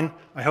coming.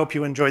 I hope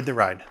you enjoyed the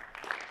ride.